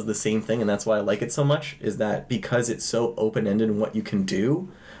Wilds does the same thing, and that's why I like it so much, is that because it's so open-ended in what you can do,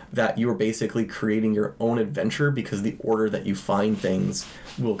 that you are basically creating your own adventure, because the order that you find things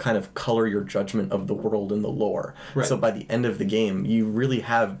will kind of color your judgment of the world and the lore. Right. So by the end of the game, you really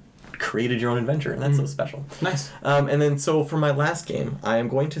have created your own adventure, and that's so special. Nice. And then, so for my last game, I am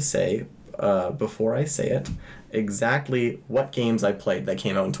going to say, before I say it, exactly what games I played that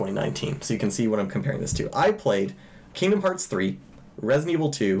came out in 2019, so you can see what I'm comparing this to. I played Kingdom Hearts 3, Resident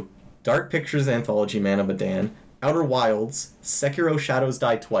Evil 2, Dark Pictures Anthology Man of Medan, Outer Wilds, Sekiro Shadows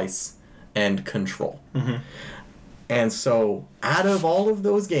Die Twice, and Control. Mm-hmm. And so, out of all of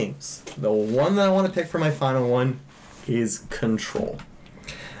those games, the one that I want to pick for my final one is Control.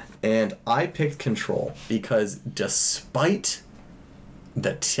 And I picked Control because despite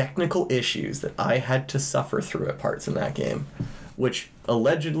the technical issues that I had to suffer through at parts in that game, which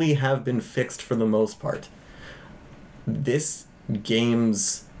allegedly have been fixed for the most part, this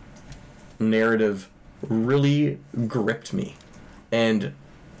game's narrative really gripped me, and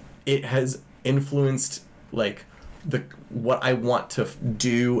it has influenced like what I want to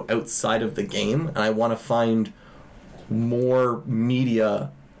do outside of the game, and I want to find more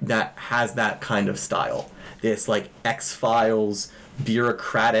media that has that kind of style. This like X-Files,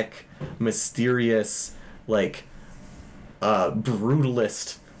 bureaucratic, mysterious, like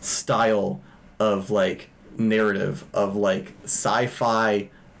brutalist style of like narrative of like sci-fi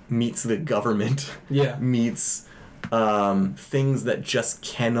meets the government, meets things that just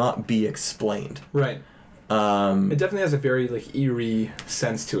cannot be explained. Right. It definitely has a very like eerie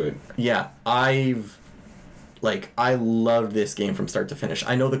sense to it. Yeah, I loved this game from start to finish.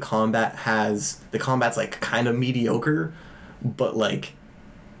 I know the combat's like kind of mediocre, but like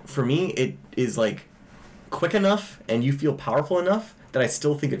for me it is like quick enough and you feel powerful enough that I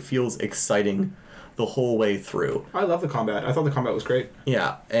still think it feels exciting the whole way through. I love the combat. I thought the combat was great.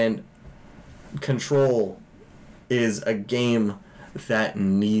 Yeah, and Control is a game that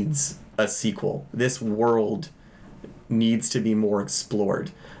needs a sequel. This world needs to be more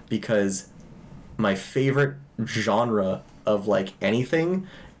explored because my favorite genre of like anything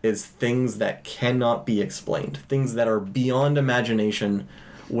is things that cannot be explained, things that are beyond imagination,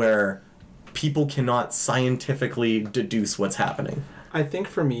 where people cannot scientifically deduce what's happening. I think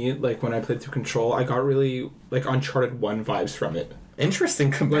for me, like when I played through Control, I got really like Uncharted 1 vibes from it.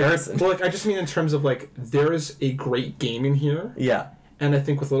 Interesting comparison. I just mean in terms of like there is a great game in here. Yeah. And I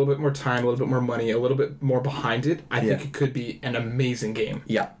think with a little bit more time, a little bit more money, a little bit more behind it, I think it could be an amazing game.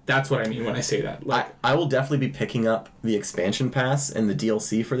 Yeah. That's what I mean when I say that. Like, I will definitely be picking up the expansion pass and the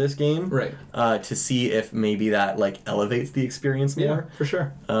DLC for this game. Right. To see if maybe that like elevates the experience more. Yeah, for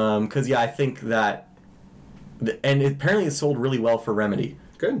sure. Because I think that... and apparently it sold really well for Remedy.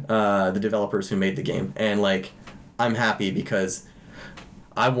 Good. The developers who made the game. And like, I'm happy because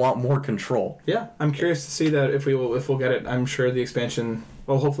I want more Control. Yeah, I'm curious to see that if we'll get it. I'm sure the expansion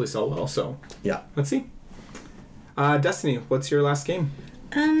will hopefully sell well. So yeah, let's see. Destiny, what's your last game?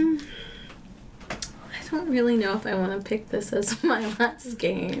 I don't really know if I want to pick this as my last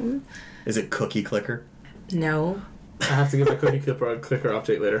game. Is it Cookie Clicker? No. I have to give a Cookie Clicker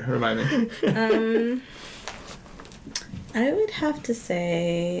update later. Remind me. I would have to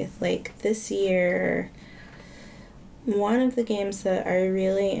say, like, this year, one of the games that I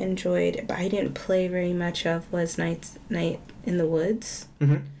really enjoyed, but I didn't play very much of, was Night in the Woods.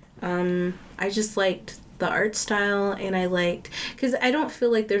 Mm-hmm. I just liked the art style, and I liked... Because I don't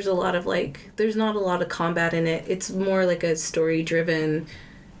feel like there's not a lot of combat in it. It's more like a story-driven,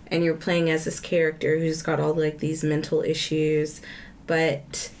 and you're playing as this character who's got all, like, these mental issues.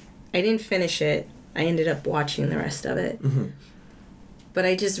 But I didn't finish it. I ended up watching the rest of it. Mm-hmm. But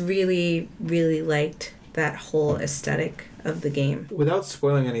I just really, really liked that whole aesthetic of the game. Without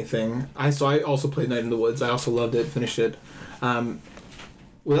spoiling anything, I also played Night in the Woods. I also loved it, finished it.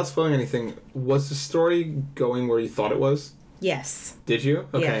 Without spoiling anything, was the story going where you thought it was? Yes. Did you?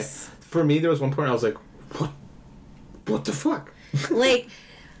 Okay. Yes. For me, there was one point I was like, what the fuck? Like,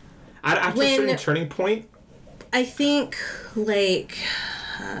 after a certain turning point? I think, like...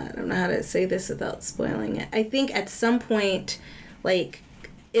 I don't know how to say this without spoiling it. I think at some point, like,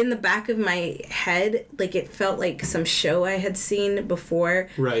 in the back of my head, like, it felt like some show I had seen before.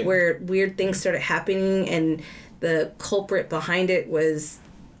 Right. Where weird things started happening and the culprit behind it was...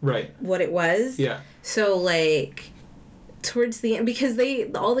 Right. What it was. Yeah. So, like, towards the end... Because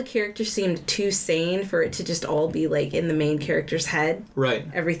all the characters seemed too sane for it to just all be, like, in the main character's head. Right.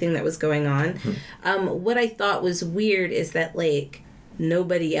 Everything that was going on. What I thought was weird is that, like...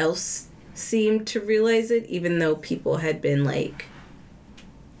 Nobody else seemed to realize it, even though people had been like...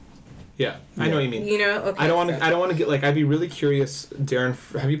 Yeah, I know what you mean. You know? Okay, I don't want to get, like... I'd be really curious, Darren...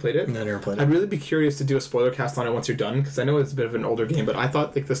 Have you played it? No, I never played it. I'd really be curious to do a spoiler cast on it once you're done, because I know it's a bit of an older game, but I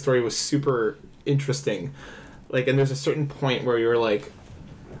thought, like, the story was super interesting. Like, and there's a certain point where you're, like...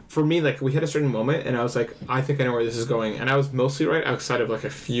 For me, like, we had a certain moment, and I was like, I think I know where this is going. And I was mostly right outside of, like, a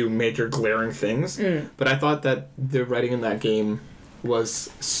few major glaring things. But I thought that the writing in that game... was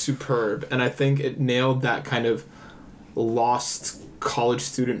superb, and I think it nailed that kind of lost college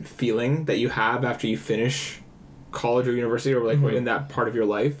student feeling that you have after you finish college or university or like in that part of your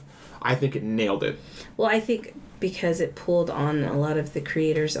life. I think it nailed it. Well, I think because it pulled on a lot of the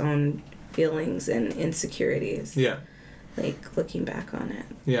creator's own feelings and insecurities. Yeah. Like, looking back on it.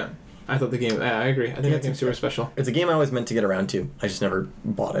 Yeah. I thought the game... I agree. I think that game's super special. It's a game I always meant to get around to. I just never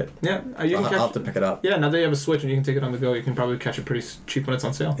bought it. Yeah. I'll have to pick it up. Yeah, now that you have a Switch and you can take it on the go, you can probably catch it pretty cheap when it's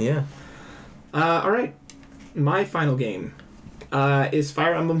on sale. Yeah. All right. My final game is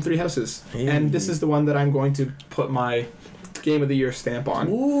Fire Emblem Three Houses. Hey. And this is the one that I'm going to put my Game of the Year stamp on.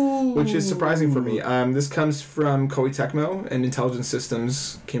 Ooh. Which is surprising for me. This comes from Koei Tecmo, and Intelligent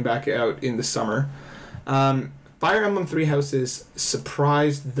Systems came back out in the summer. Fire Emblem Three Houses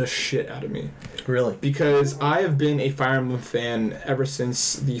surprised the shit out of me. Really? Because I have been a Fire Emblem fan ever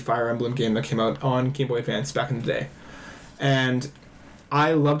since the Fire Emblem game that came out on Game Boy Advance back in the day. And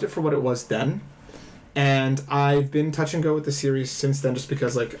I loved it for what it was then. And I've been touch and go with the series since then just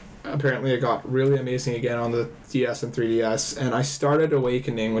because, like, apparently it got really amazing again on the DS and 3DS. And I started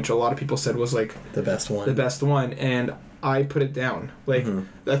Awakening, which a lot of people said was, like... The best one. And I put it down. Like,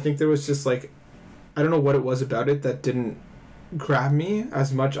 I think there was just, like... I don't know what it was about it that didn't grab me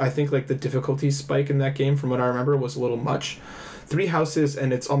as much. I think like the difficulty spike in that game, from what I remember, was a little much. Three Houses,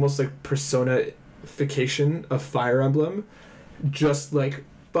 and it's almost like personification of Fire Emblem, just like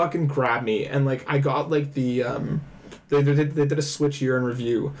fucking grabbed me. And like I got like the they did a Switch year in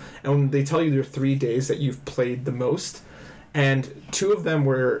review, and when they tell you there are 3 days that you've played the most. And 2 of them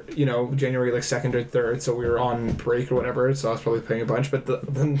were, you know, January like 2nd or 3rd, so we were on break or whatever, so I was probably playing a bunch. But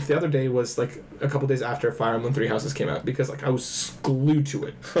then the other day was like a couple days after Fire Emblem Three Houses came out, because like I was glued to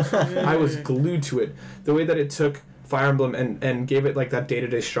it. I was glued to it. The way that it took Fire Emblem and gave it like that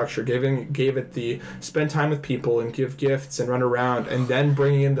day-to-day structure, gave it the spend time with people and give gifts and run around, and then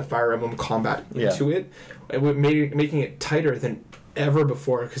bringing in the Fire Emblem combat into it, making it tighter than ever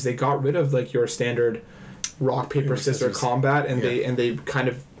before, because they got rid of like your standard rock paper scissors combat, and they kind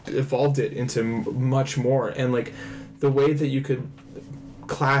of evolved it into much more. And like the way that you could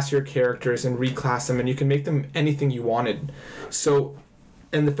class your characters and reclass them, and you can make them anything you wanted. So,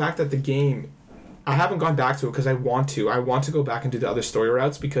 and the fact that the game, I haven't gone back to it because I want to go back and do the other story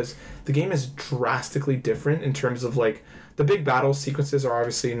routes, because the game is drastically different in terms of like the big battle sequences are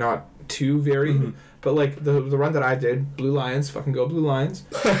obviously not too varied. But, like, the run that I did, Blue Lions, fucking go Blue Lions,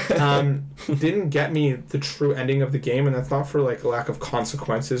 didn't get me the true ending of the game, and that's not for, like, a lack of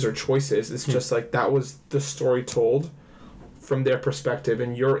consequences or choices. It's just, like, that was the story told from their perspective,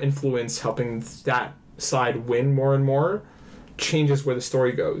 and your influence helping that side win more and more changes where the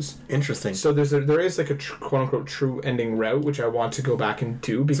story goes. Interesting. So there is, like, a quote-unquote true ending route, which I want to go back and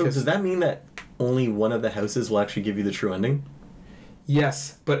do, because... So does that mean that only one of the houses will actually give you the true ending?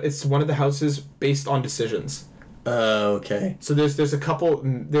 Yes, but it's one of the houses based on decisions. Okay. So there's a couple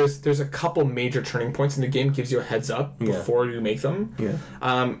major turning points, and the game gives you a heads up before you make them. Yeah.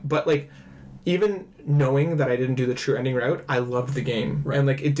 But like, even knowing that I didn't do the true ending route, I loved the game, and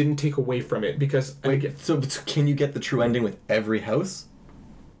like it didn't take away from it, because so can you get the true ending with every house?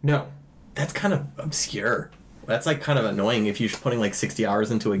 No. That's kind of obscure. That's like kind of annoying if you're putting like 60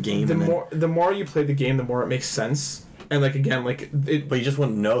 hours into a game. The more you play the game, the more it makes sense. And, like, again, like... But you just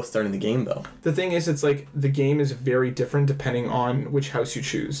wouldn't know starting the game, though. The thing is, it's, like, the game is very different depending on which house you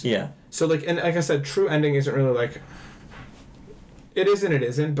choose. Yeah. So, like, and like I said, true ending isn't really, like... It is and it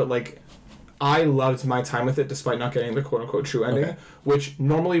isn't, but, like, I loved my time with it despite not getting the quote-unquote true ending, which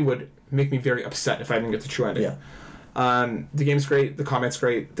normally would make me very upset if I didn't get the true ending. Yeah. The game's great, the combat's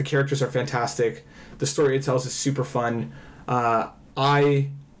great, the characters are fantastic, the story it tells is super fun. It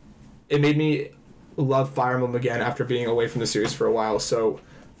made me... love Fire Emblem again after being away from the series for a while. So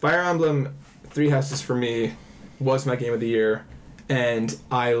Fire Emblem Three Houses for me was my game of the year, and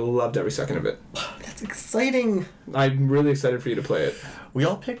I loved every second of it. That's exciting. I'm really excited for you to play it. We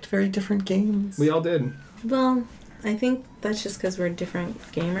all picked very different games. We all did. Well, I think that's just because we're different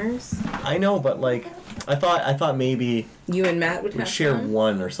gamers. I know, but like I thought maybe you and Matt would have share fun?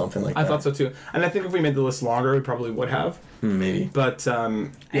 one or something like that. I thought so too. And I think if we made the list longer, we probably would have. Maybe. But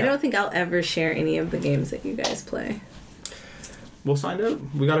I don't think I'll ever share any of the games that you guys play. We'll find out.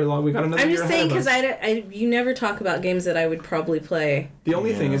 We got another year ahead of us. I'm just saying, because you never talk about games that I would probably play. The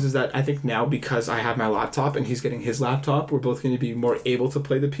only thing is that I think now, because I have my laptop and he's getting his laptop, we're both going to be more able to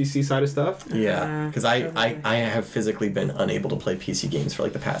play the PC side of stuff. Yeah, because I have physically been unable to play PC games for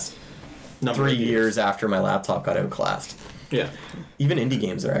like the past 3 years after my laptop got outclassed. Yeah. Even indie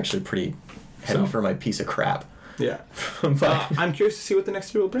games are actually pretty heavy for my piece of crap. Yeah. But I'm curious to see what the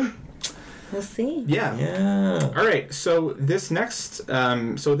next year will bring. We'll see. Yeah. Yeah. All right. So this next,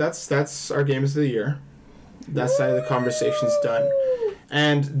 so that's our games of the year. That side of the conversation's done.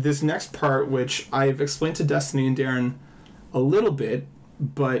 And this next part, which I've explained to Destiny and Darren a little bit,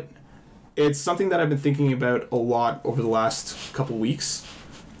 but it's something that I've been thinking about a lot over the last couple weeks,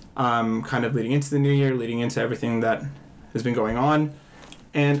 kind of leading into the new year, leading into everything that has been going on.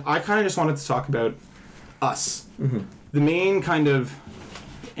 And I kind of just wanted to talk about us. Mm-hmm. The main kind of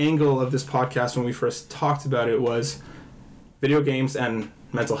angle of this podcast when we first talked about it was video games and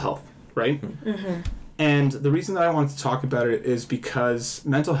mental health, right? Mm-hmm. And the reason that I wanted to talk about it is because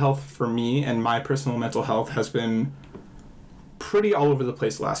mental health for me and my personal mental health has been pretty all over the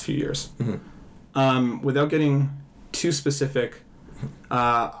place the last few years. Mm-hmm. Without getting too specific,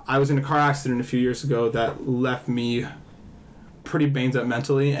 I was in a car accident a few years ago that left me pretty banged up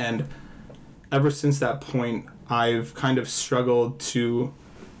mentally, and ever since that point, I've kind of struggled to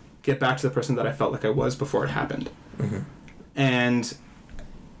get back to the person that I felt like I was before it happened. Mm-hmm. And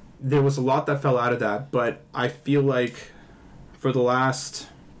there was a lot that fell out of that, but I feel like for the last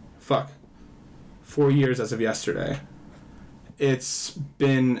 4 years as of yesterday, it's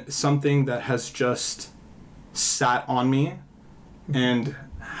been something that has just sat on me and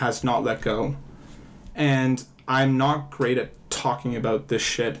has not let go. And I'm not great at talking about this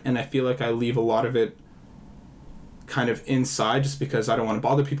shit, and I feel like I leave a lot of it kind of inside just because I don't want to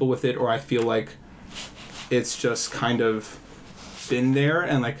bother people with it, or I feel like it's just kind of been there.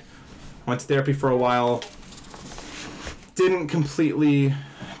 And like, I went to therapy for a while, didn't completely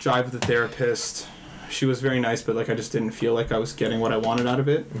jive with the therapist. She was very nice, but like I just didn't feel like I was getting what I wanted out of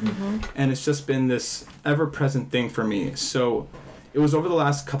it. Mm-hmm. And it's just been this ever-present thing for me. So it was over the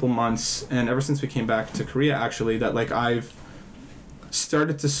last couple months, and ever since we came back to Korea, actually, that like I've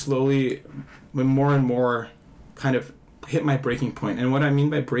started to slowly, more and more, kind of hit my breaking point. And what I mean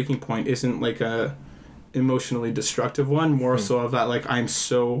by breaking point isn't like a emotionally destructive one, more so of that like I'm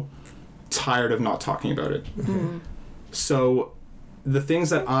so tired of not talking about it. Mm-hmm. So the things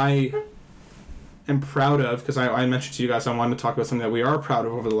that I am proud of, because I mentioned to you guys I wanted to talk about something that we are proud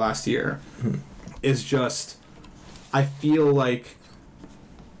of over the last year, is just, I feel like,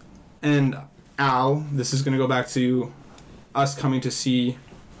 and Al, this is going to go back to us coming to see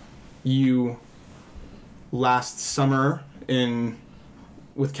you last summer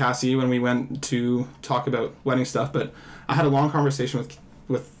with Cassie when we went to talk about wedding stuff, but I had a long conversation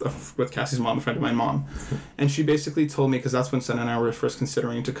with Cassie's mom, a friend of my mom, and she basically told me, because that's when Senna and I were first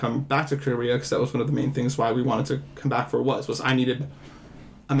considering to come back to Korea, because that was one of the main things why we wanted to come back for was I needed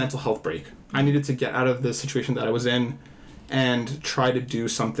a mental health break. I needed to get out of the situation that I was in and try to do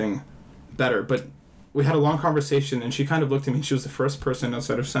something better. But we had a long conversation, and she kind of looked at me. She was the first person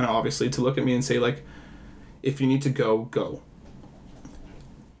outside of Senna, obviously, to look at me and say, like, if you need to go, go.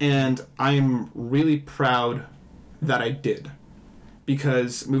 And I'm really proud that I did,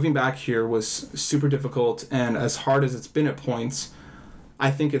 because moving back here was super difficult, and as hard as it's been at points, I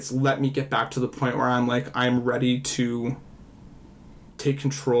think it's let me get back to the point where I'm like, I'm ready to take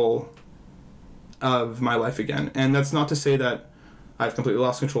control of my life again. And that's not to say that I've completely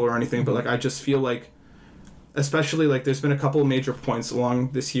lost control or anything, but like I just feel like, especially like there's been a couple of major points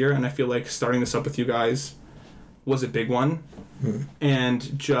along this year, and I feel like starting this up with you guys was a big one.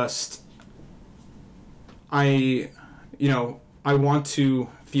 And just I want to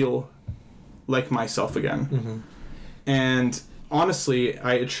feel like myself again. And honestly,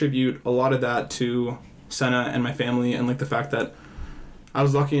 I attribute a lot of that to Senna and my family, and like the fact that I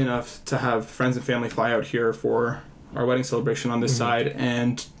was lucky enough to have friends and family fly out here for our wedding celebration on this side,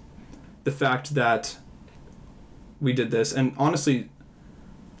 and the fact that we did this. And honestly,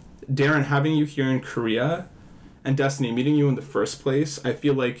 Darren, having you here in Korea, and Destiny, meeting you in the first place, I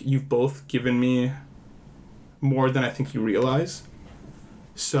feel like you've both given me more than I think you realize.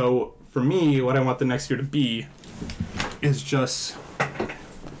 So for me, what I want the next year to be is just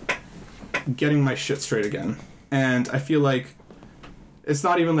getting my shit straight again. And I feel like it's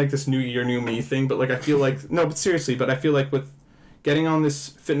not even like this new year, new me thing, but like I feel like, no, but seriously, but I feel like with getting on this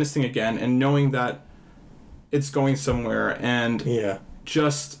fitness thing again and knowing that it's going somewhere, and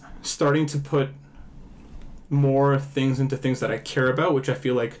just starting to put more things into things that I care about, which I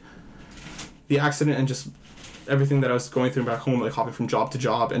feel like the accident and just everything that I was going through back home, like hopping from job to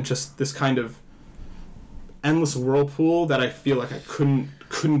job, and just this kind of endless whirlpool that I feel like I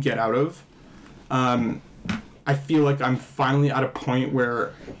couldn't get out of. I feel like I'm finally at a point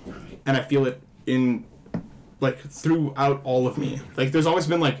where, and I feel it in like throughout all of me. Like there's always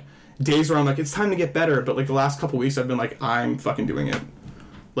been like days where I'm like, it's time to get better, but like the last couple weeks I've been like, I'm fucking doing it.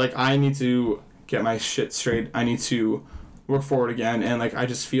 Like I need to get my shit straight. I need to work forward again. And like I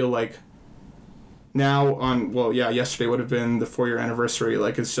just feel like now yesterday would have been the 4-year anniversary.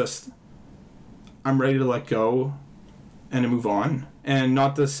 Like it's just, I'm ready to let go and to move on. And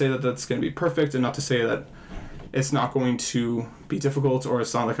not to say that that's going to be perfect, and not to say that it's not going to be difficult, or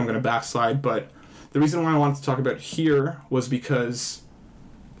it's not like I'm going to backslide. But the reason why I wanted to talk about it here was because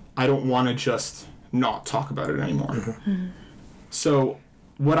I don't want to just not talk about it anymore. So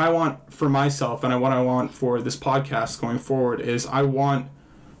what I want for myself, and what I want for this podcast going forward, is I want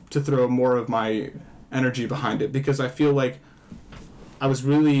to throw more of my energy behind it, because I feel like I was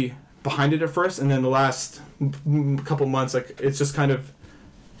really behind it at first, and then the last couple months, like it's just kind of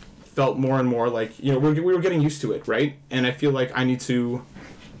felt more and more like, we were getting used to it, right? And I feel like I need to,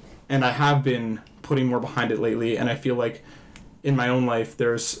 and I have been putting more behind it lately, and I feel like in my own life,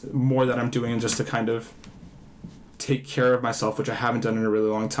 there's more that I'm doing just to kind of take care of myself, which I haven't done in a really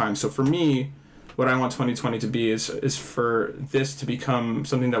long time. So for me, what I want 2020 to be is for this to become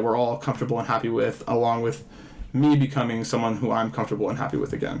something that we're all comfortable and happy with, along with me becoming someone who I'm comfortable and happy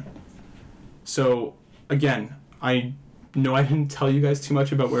with again. So again, I know I didn't tell you guys too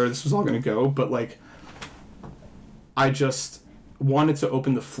much about where this was all going to go, but like, I just wanted to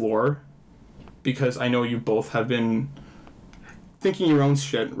open the floor because I know you both have been thinking your own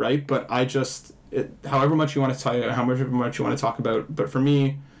shit, right? But however much you want to tell you, however much you want to talk about, but for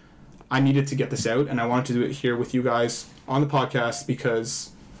me, I needed to get this out, and I wanted to do it here with you guys on the podcast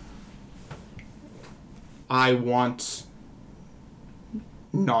because I want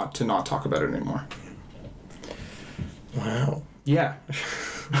not talk about it anymore. Wow. Yeah.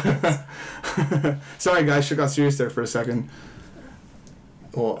 Sorry, guys, she got serious there for a second.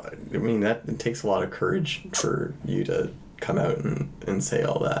 Well, I mean, it takes a lot of courage for you to come out and say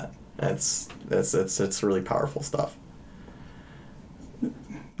all that. That's really powerful stuff.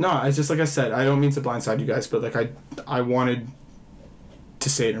 No, it's just like I said, I don't mean to blindside you guys, but like I wanted to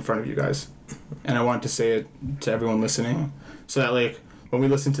say it in front of you guys, and I wanted to say it to everyone listening, so that like when we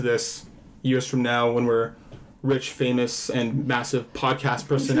listen to this years from now, when we're rich, famous, and massive podcast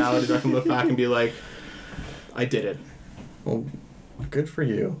personalities, I can look back and be like, I did it. Well, good for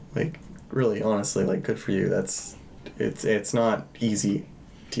you. Like, really, honestly, like, good for you. It's not easy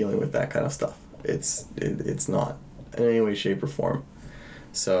dealing with that kind of stuff. It's not in any way, shape, or form.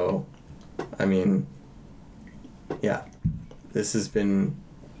 So, I mean, yeah, this has been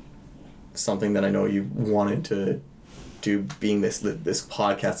something that I know you wanted to do. Being this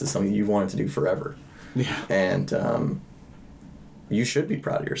podcast is something you wanted to do forever. Yeah. And you should be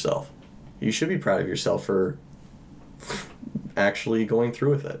proud of yourself. You should be proud of yourself for actually going through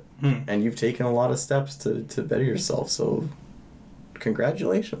with it. And you've taken a lot of steps to better yourself. So,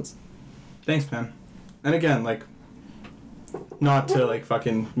 congratulations. Thanks, man. And again, like, not to like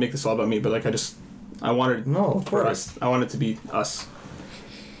fucking make this all about me, but like I wanted for us. I want it to be us.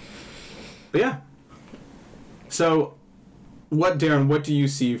 But yeah. So, Darren, what do you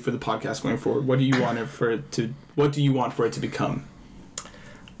see for the podcast going forward? What do you want for it to become?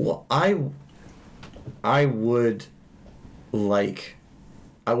 Well, I would like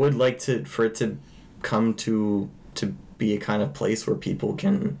for it to come to be a kind of place where people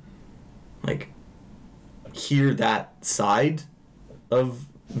can like hear that side of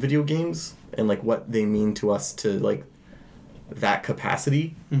video games and like what they mean to us to like that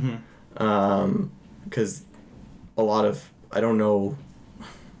capacity. Because a lot of I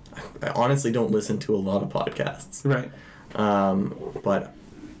honestly don't listen to a lot of podcasts. Right. But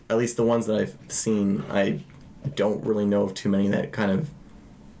at least the ones that I've seen, I don't really know of too many that kind of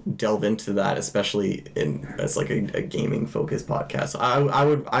delve into that, especially as like a gaming focused podcast. I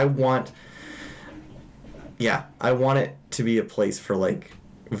want it to be a place for like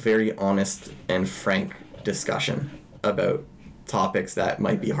very honest and frank discussion about topics that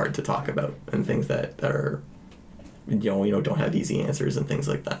might be hard to talk about and things that are don't have easy answers and things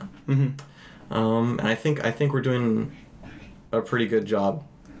like that. And I think we're doing a pretty good job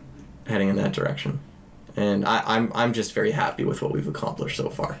heading in that direction, and I'm just very happy with what we've accomplished so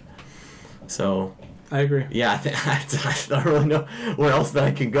far. So I agree. Yeah, I don't really know where else that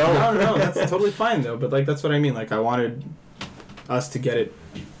I could go. No, that's totally fine though. But like that's what I mean. Like I wanted us to get it,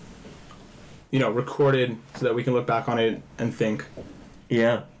 recorded so that we can look back on it and think.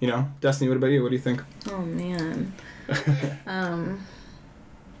 Yeah. Destiny, what about you? What do you think? Oh man.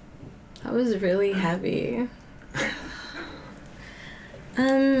 That was really heavy.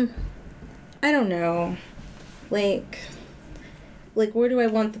 I don't know. Like where do I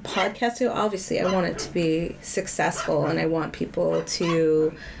want the podcast to go? Obviously, I want it to be successful, and I want people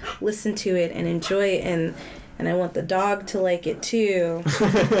to listen to it and enjoy it, and I want the dog to like it too. If you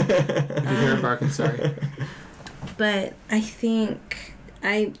hear it barking, sorry. But I think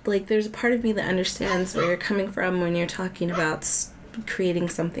there's a part of me that understands where you're coming from when you're talking about creating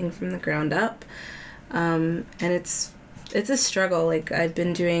something from the ground up, and it's a struggle. Like I've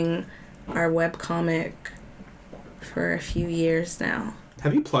been doing our webcomic for a few years now.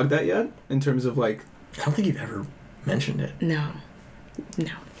 Have you plugged that yet? In terms of like... I don't think you've ever mentioned it. No.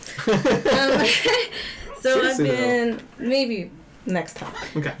 So Seriously, I've been... Maybe next time.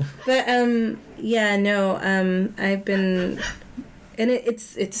 Okay. But, I've been... And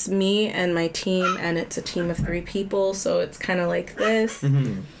it's me and my team, and it's a team of 3 people, so it's kind of like this.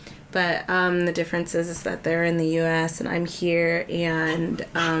 Mm-hmm. But the difference is that they're in the U.S. and I'm here, and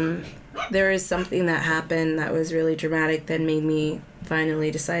there is something that happened that was really dramatic that made me finally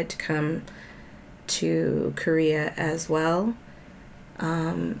decide to come to Korea as well.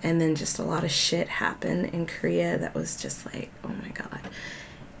 And then just a lot of shit happened in Korea that was just like, oh my God.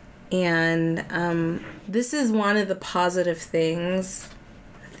 And this is one of the positive things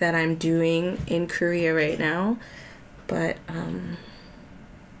that I'm doing in Korea right now. But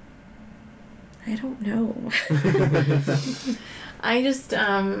I don't know. I just,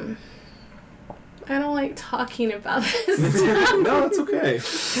 I don't like talking about this stuff. No, it's okay.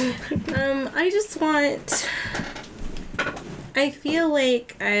 I just want... I feel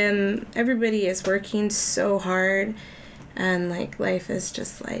like everybody is working so hard, and like life is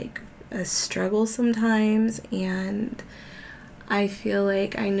just like a struggle sometimes, and I feel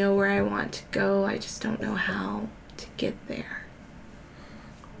like I know where I want to go. I just don't know how to get there.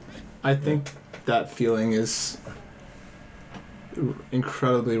 I think that feeling is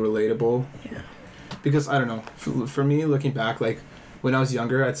incredibly relatable. Yeah. Because I don't know, for me, looking back, like when I was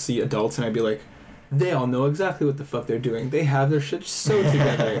younger, I'd see adults and I'd be like, they all know exactly what the fuck they're doing. They have their shit so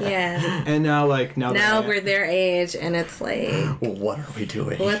together. Yes. And now we're their age, and it's like, what are we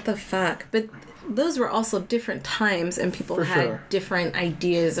doing? What the fuck? But those were also different times, and people had different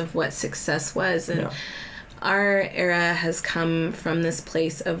ideas of what success was. And our era has come from this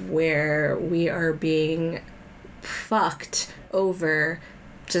place of where we are being fucked over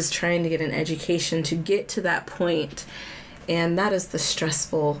just trying to get an education to get to that point. And that is the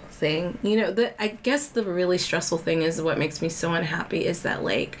stressful thing. You know, I guess the really stressful thing is what makes me so unhappy is that,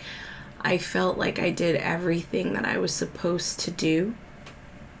 like, I felt like I did everything that I was supposed to do.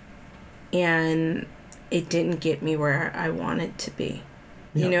 And it didn't get me where I wanted to be.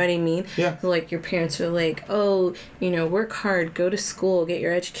 You know what I mean? Yeah. Like, your parents were like, oh, you know, work hard, go to school, get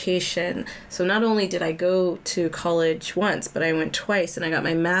your education. So not only did I go to college once, but I went twice and I got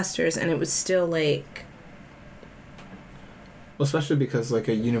my master's, and it was still like... Well, especially because like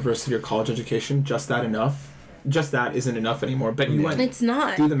a university or college education, just that isn't enough anymore. But you went it's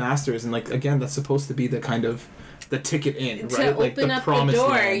not. do the master's, and like again, that's supposed to be the kind of the ticket in, to right? Like open the up the promised door,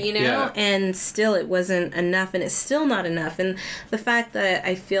 land. you know? Yeah. And still it wasn't enough, and it's still not enough. And the fact that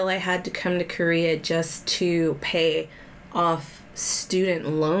I feel I had to come to Korea just to pay off student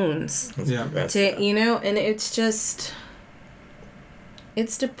loans. You know, and it's just...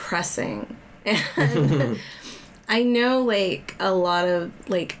 It's depressing. And... I know, like, a lot of,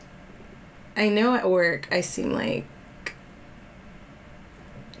 like, I know at work I seem like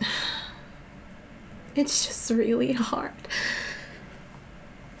it's just really hard.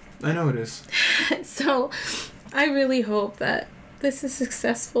 I know it is. So I really hope that this is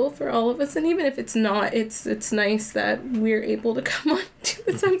successful for all of us, and even if it's not, it's nice that we're able to come on to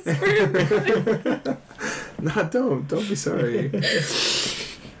this. I'm sorry. No, don't be sorry.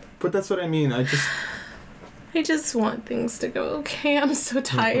 But that's what I mean. I just want things to go okay. I'm so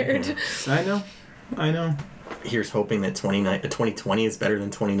tired. I know. Here's hoping that 2020 is better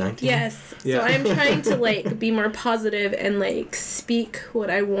than 2019. Yes. Yeah. So I'm trying to, like, be more positive and, like, speak what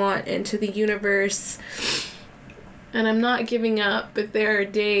I want into the universe. And I'm not giving up, but there are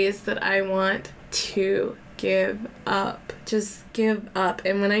days that I want to give up. Just give up.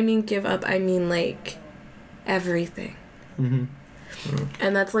 And when I mean give up, I mean, like, everything. Mm-hmm.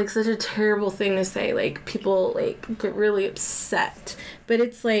 And that's, like, such a terrible thing to say. Like, people, like, get really upset. But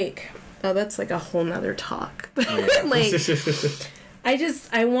it's like, oh, that's, like, a whole nother talk. Yeah. Like,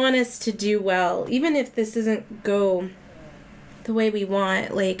 I want us to do well. Even if this doesn't go the way we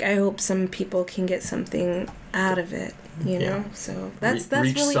want, like, I hope some people can get something out of it, you know? So that's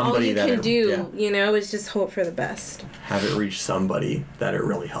really all you can do, you know, is just hope for the best. Have it reach somebody that it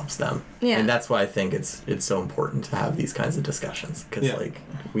really helps them. Yeah. And that's why I think it's so important to have these kinds of discussions. Because, like,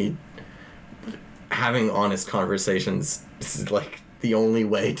 having honest conversations is, like, the only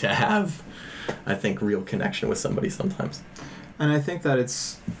way to have, I think, real connection with somebody sometimes. And I think that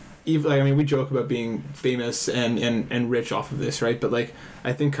it's... Even, like, I mean, we joke about being famous and rich off of this, right? But, like,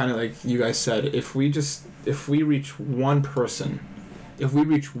 I think kind of like you guys said, if we reach one person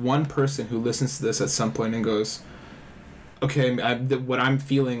who listens to this at some point and goes, okay, what I'm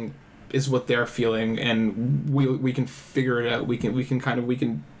feeling is what they're feeling, and we can figure it out. We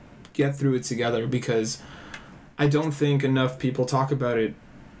can get through it together, because I don't think enough people talk about it,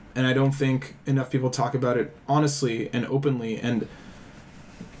 and I don't think enough people talk about it honestly and openly, and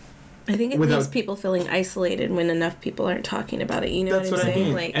I think it leaves people feeling isolated when enough people aren't talking about it. You know what I'm saying? I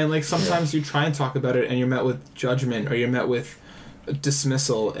mean. Like, and, like, sometimes you try and talk about it and you're met with judgment or you're met with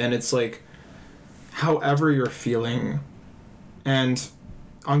dismissal, and it's like, however you're feeling, and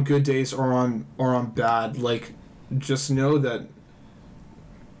on good days or on bad, like, just know that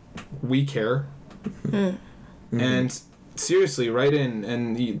we care. Mm-hmm. And seriously, write in,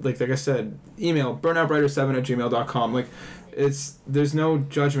 and like I said, email burnoutwriter7@gmail.com. Like, there's no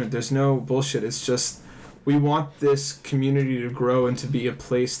judgment, there's no bullshit. It's just we want this community to grow and to be a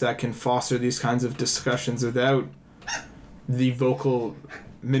place that can foster these kinds of discussions without the vocal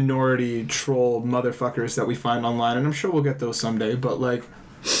minority troll motherfuckers that we find online. And I'm sure we'll get those someday, but like,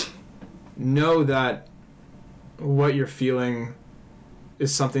 know that what you're feeling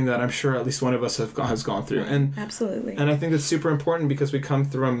is something that I'm sure at least one of us has gone through. And absolutely. And I think that's super important because we come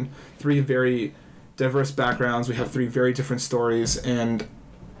from 3 very diverse backgrounds. We have 3 very different stories, and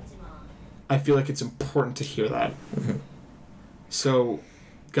I feel like it's important to hear that. Mm-hmm. So,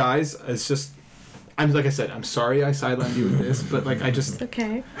 guys, it's just, like I said, I'm sorry I sidelined you with this, but like It's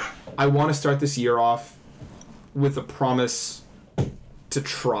okay. I want to start this year off with a promise to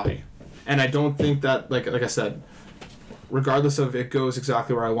try. And I don't think that, like I said, regardless of it goes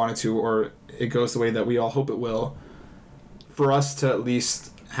exactly where I want it to or it goes the way that we all hope it will, for us to at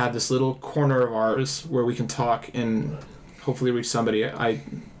least have this little corner of ours where we can talk and hopefully reach somebody, I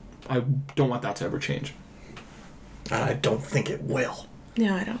don't want that to ever change. I don't think it will.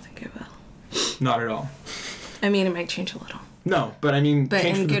 No, I don't think it will. Not at all. I mean, it might change a little. No, but I mean, but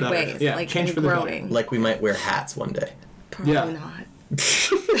change in for the good better. ways. Yeah, like change in for the growing. better. Like we might wear hats one day. Probably Yeah. not.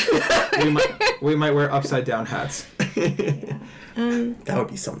 we might wear upside down hats. Yeah. That would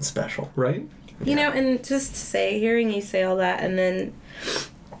be something special. Right? You know, and just to say, hearing you say all that and then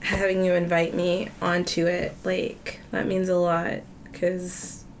having you invite me onto it, like, that means a lot.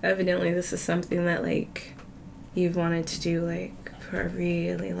 Because evidently this is something that, like, you've wanted to do, like, for a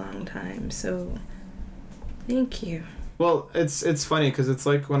really long time. So, thank you. Well, it's funny because it's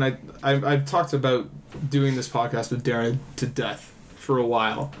like when I've talked about doing this podcast with Darren to death for a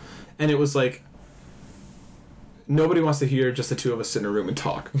while, and it was like nobody wants to hear just the 2 of us sit in a room and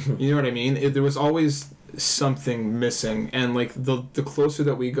talk. You know what I mean? There was always something missing, and like the closer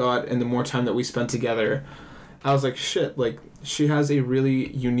that we got and the more time that we spent together, I was like, shit, like she has a really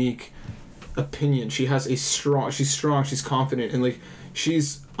unique opinion. She's strong, she's confident, and like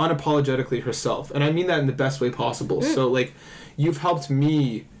she's unapologetically herself, and I mean that in the best way possible. So like you've helped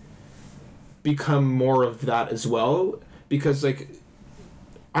me become more of that as well, because like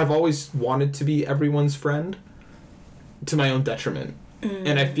I've always wanted to be everyone's friend to my own detriment.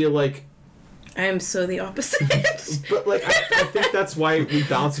 And I feel like I am so the opposite. but like I think that's why we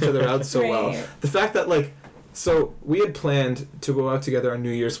balance each other out so well. Right. The fact that like, so we had planned to go out together on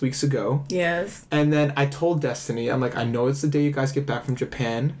New Year's weeks ago. Yes. And then I told Destiny, I'm like, I know it's the day you guys get back from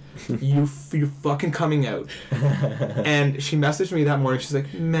Japan. You're fucking coming out. And she messaged me that morning. She's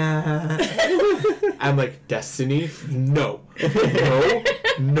like, man. I'm like, Destiny, no,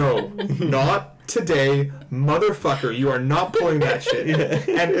 not today, motherfucker. You are not pulling that shit.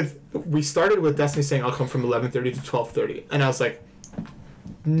 And we started with Destiny saying, I'll come from 11:30 to 12:30. And I was like,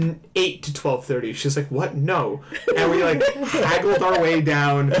 8 to 12:30. She's like, what? No. And we like haggled our way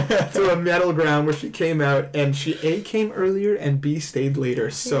down to a middle ground where she came out, and she A, came earlier, and B, stayed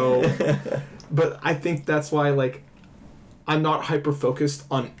later. So but I think that's why like I'm not hyper focused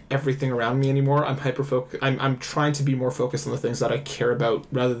on everything around me anymore. I'm trying to be more focused on the things that I care about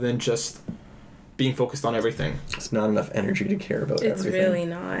rather than just being focused on everything. It's not enough energy to care about It's everything. really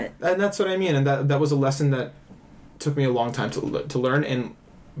not. And that's what I mean, and that was a lesson that took me a long time to learn, and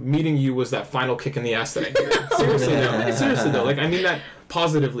meeting you was that final kick in the ass that I needed. Seriously though, like I mean that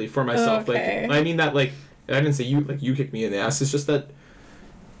positively for myself. Okay. Like I mean that like I didn't say you kicked me in the ass. It's just that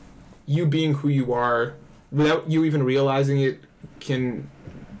you being who you are without you even realizing it can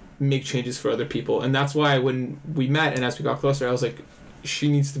make changes for other people. And that's why when we met and as we got closer, I was like, she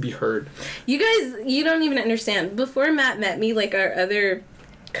needs to be heard. You guys, you don't even understand. Before Matt met me, like our other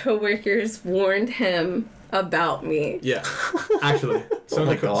coworkers warned him about me. Yeah, actually, some of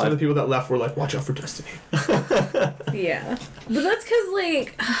the people that left were like, "Watch out for Destiny." Yeah, but that's because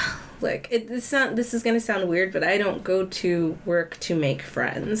like, look, this is gonna sound weird, but I don't go to work to make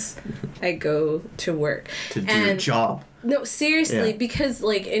friends. I go to work to do your job. No, seriously, Yeah. because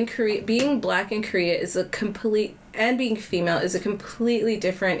like in Korea, being black in Korea is a complete, and being female is a completely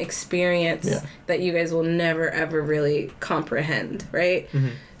different experience that you guys will never ever really comprehend, right? Mm-hmm.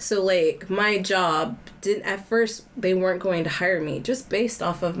 So like my job didn't, at first they weren't going to hire me just based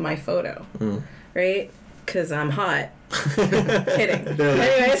off of my photo, right? Because I'm hot. Kidding.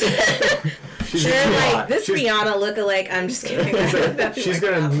 Anyways. They're like, this Rihanna lookalike. I'm just kidding. She's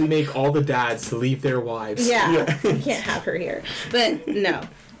gonna make all the dads leave their wives. Yeah. You can't have her here. But no,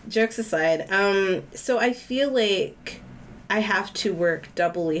 jokes aside. So I feel like I have to work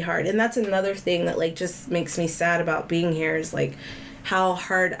doubly hard, and that's another thing that like just makes me sad about being here is like how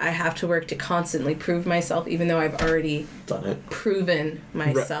hard I have to work to constantly prove myself, even though I've already done it, proven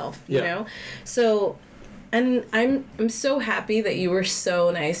myself. Right. You know, so. And I'm so happy that you were so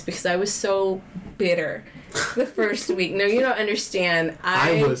nice because I was so bitter the first week. No, you don't understand.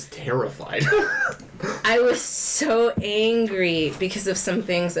 I was terrified. I was so angry because of some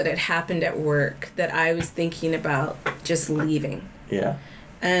things that had happened at work that I was thinking about just leaving. Yeah.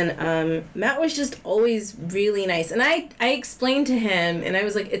 And Matt was just always really nice. And I explained to him, and I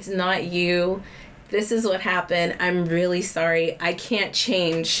was like, it's not you. This is what happened. I'm really sorry. I can't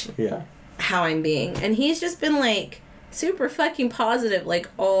change how I'm being. And he's just been, like, super fucking positive, like,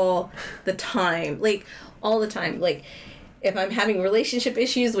 all the time. Like, all the time. Like, if I'm having relationship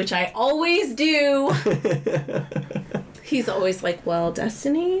issues, which I always do, he's always like, well,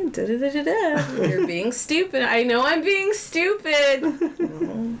 Destiny, da-da-da-da-da, you're being stupid. I know I'm being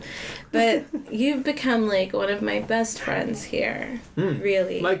stupid. But you've become, like, one of my best friends here.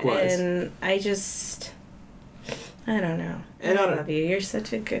 Really. Likewise. And I don't know. And I love you. You're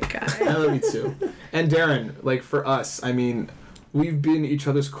such a good guy. I love you too. And Darren, like, for us, I mean, we've been each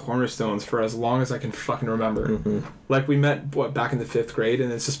other's cornerstones for as long as I can fucking remember. Mm-hmm. Like, we met, back in the 5th grade,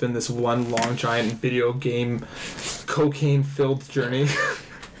 and it's just been this one long, giant video game, cocaine-filled journey.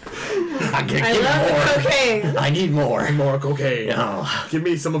 I love the cocaine. I need more. More cocaine. Oh. Give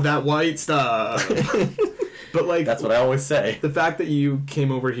me some of that white stuff. But, like... That's what I always say. The fact that you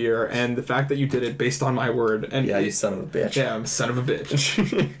came over here, and the fact that you did it based on my word, and... Yeah, you son of a bitch. Yeah, I'm son of a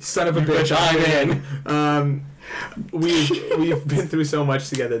bitch. Son of a bitch, I'm in. We've been through so much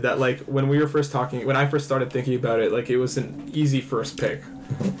together that, like, when we were first talking, when I first started thinking about it, like, it was an easy first pick.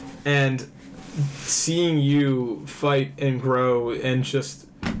 And seeing you fight and grow and just,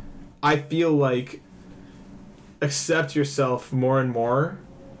 I feel like, accept yourself more and more,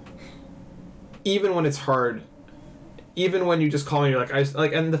 even when it's hard, even when you just call me, you're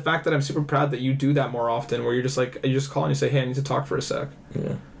like, and the fact that I'm super proud that you do that more often, where you're just like, you just call and you say, hey, I need to talk for a sec.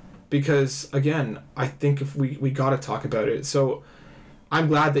 Yeah. Because, again, I think if we got to talk about it. So I'm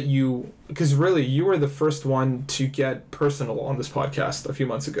glad that you... Because, really, you were the first one to get personal on this podcast a few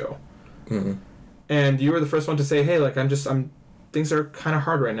months ago. Mm-hmm. And you were the first one to say, hey, like, things are kind of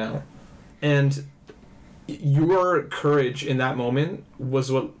hard right now. And your courage in that moment was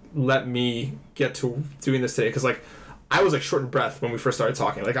what let me get to doing this today. Because, like, I was, like, short of breath when we first started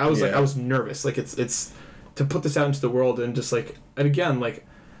talking. Like, I was, like, I was nervous. Like, it's... To put this out into the world and just, like... And, again, like...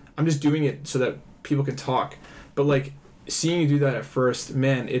 I'm just doing it so that people can talk. But, like, seeing you do that at first,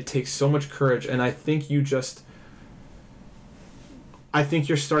 man, it takes so much courage. And I think you're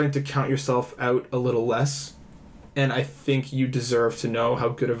starting to count yourself out a little less. And I think you deserve to know how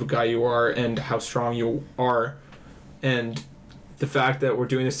good of a guy you are and how strong you are. And the fact that we're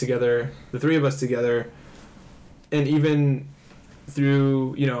doing this together, the three of us together, and even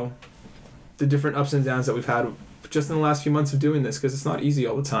through, you know, the different ups and downs that we've had just in the last few months of doing this, because it's not easy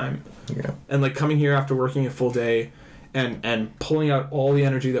all the time. Yeah. And, like, coming here after working a full day and pulling out all the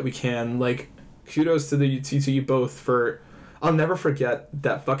energy that we can, like, kudos to you both for... I'll never forget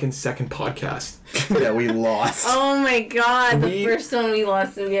that fucking second podcast. That we lost. Oh my god, the first one we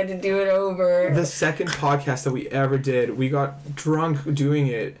lost and we had to do it over. The second podcast that we ever did, we got drunk doing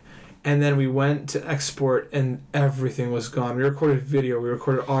it, and then we went to export and everything was gone. We recorded video, we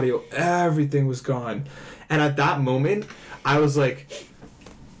recorded audio, everything was gone. And at that moment, I was like,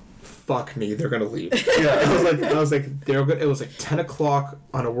 fuck me, they're gonna leave. Yeah. I was like, it was like 10 o'clock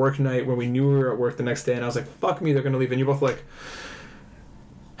on a work night when we knew we were at work the next day, and I was like, fuck me, they're gonna leave. And you're both like,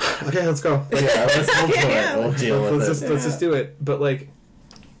 okay, let's go. Like, yeah, we'll do it. We'll deal with it. Let's just do it. But, like,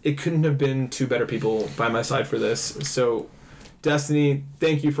 it couldn't have been two better people by my side for this. So, Destiny,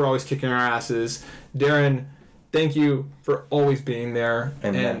 thank you for always kicking our asses. Darren, thank you for always being there.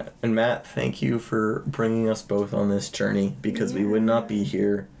 And Matt, thank you for bringing us both on this journey, because we would not be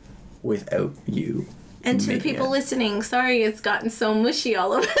here without you. And to the people listening, sorry it's gotten so mushy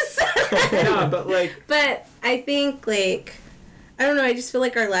all of a sudden. Yeah, but, like... But I think, like... I don't know, I just feel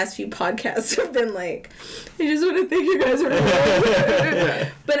like our last few podcasts have been like, I just want to thank you guys for yeah.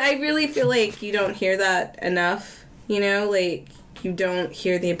 But I really feel like you don't hear that enough, you know? Like, you don't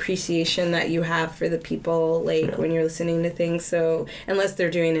hear the appreciation that you have for the people, like, when you're listening to things. So, unless they're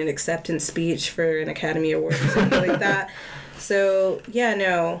doing an acceptance speech for an Academy Award or something like that. So, yeah,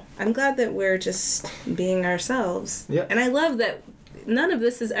 no, I'm glad that we're just being ourselves. Yeah. And I love that none of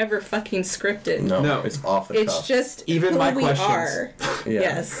this is ever fucking scripted. No, it's off the cuff. It's just even who my we questions. Are. Yeah.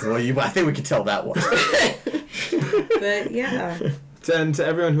 Yes. Well, I think we can tell that one. But, yeah. And to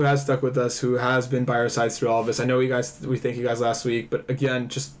everyone who has stuck with us, who has been by our sides through all of this, I know we thanked you guys last week, but again,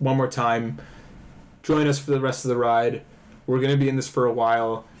 just one more time, join us for the rest of the ride. We're going to be in this for a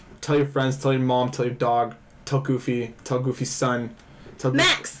while. Tell your friends, tell your mom, tell your dog, tell Goofy's son, tell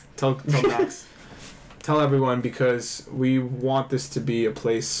Max! Tell Max. Tell everyone, because we want this to be a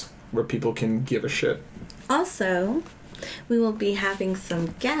place where people can give a shit. Also, we will be having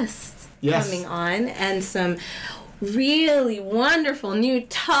some guests coming on and some really wonderful new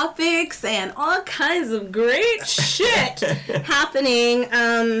topics and all kinds of great shit happening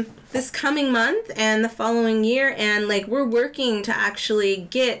this coming month and the following year. And like, we're working to actually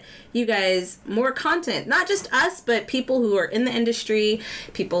get you guys more content, not just us, but people who are in the industry,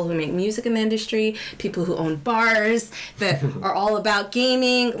 people who make music in the industry, people who own bars that are all about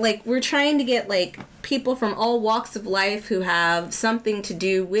gaming. Like, we're trying to get like people from all walks of life who have something to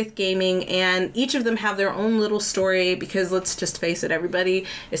do with gaming, and each of them have their own little story, because let's just face it, everybody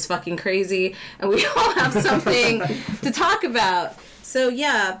is fucking crazy and we all have something to talk about. So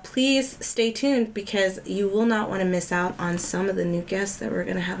yeah, please stay tuned, because you will not want to miss out on some of the new guests that we're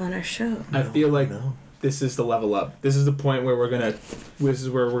going to have on our show. I feel like this is the level up. This is the point where we're going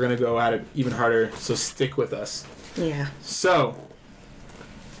to go at it even harder, so stick with us. Yeah. So,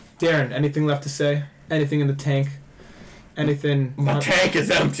 Darren, anything left to say? Anything in the tank? Anything... My tank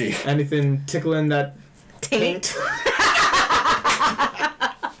is empty. Anything tickling that Taint?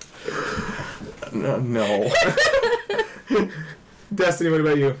 No. Destiny, what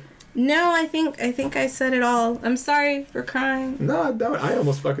about you? No, I think I said it all. I'm sorry for crying. No, I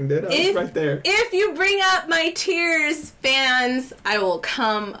almost fucking did. I was right there. If you bring up my tears, fans, I will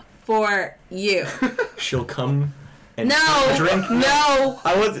come for you. She'll come and No, drink. no.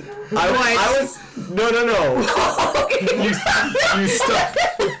 I was. No.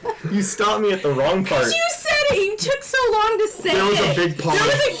 You stopped me at the wrong part. You said it. You took so long to say it. There was a big pause. There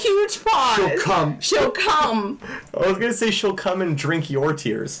was a huge pause. She'll come. I was gonna say she'll come and drink your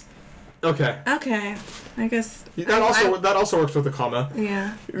tears. Okay. Okay. I guess. That also works with a comma.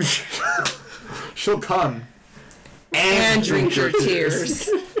 Yeah. She'll come. And drink your tears.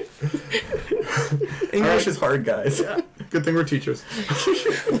 English is hard, guys. Yeah. Good thing we're teachers.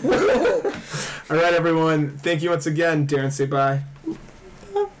 All right, everyone. Thank you once again. Darren, say bye.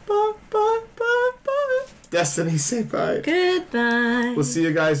 Destiny, say bye. Goodbye. We'll see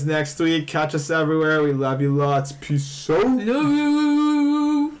you guys next week. Catch us everywhere. We love you lots. Peace out. Love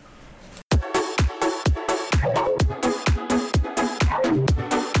you.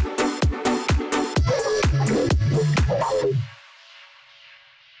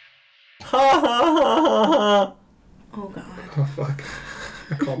 Oh God. Oh fuck.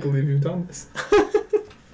 I can't believe you've done this.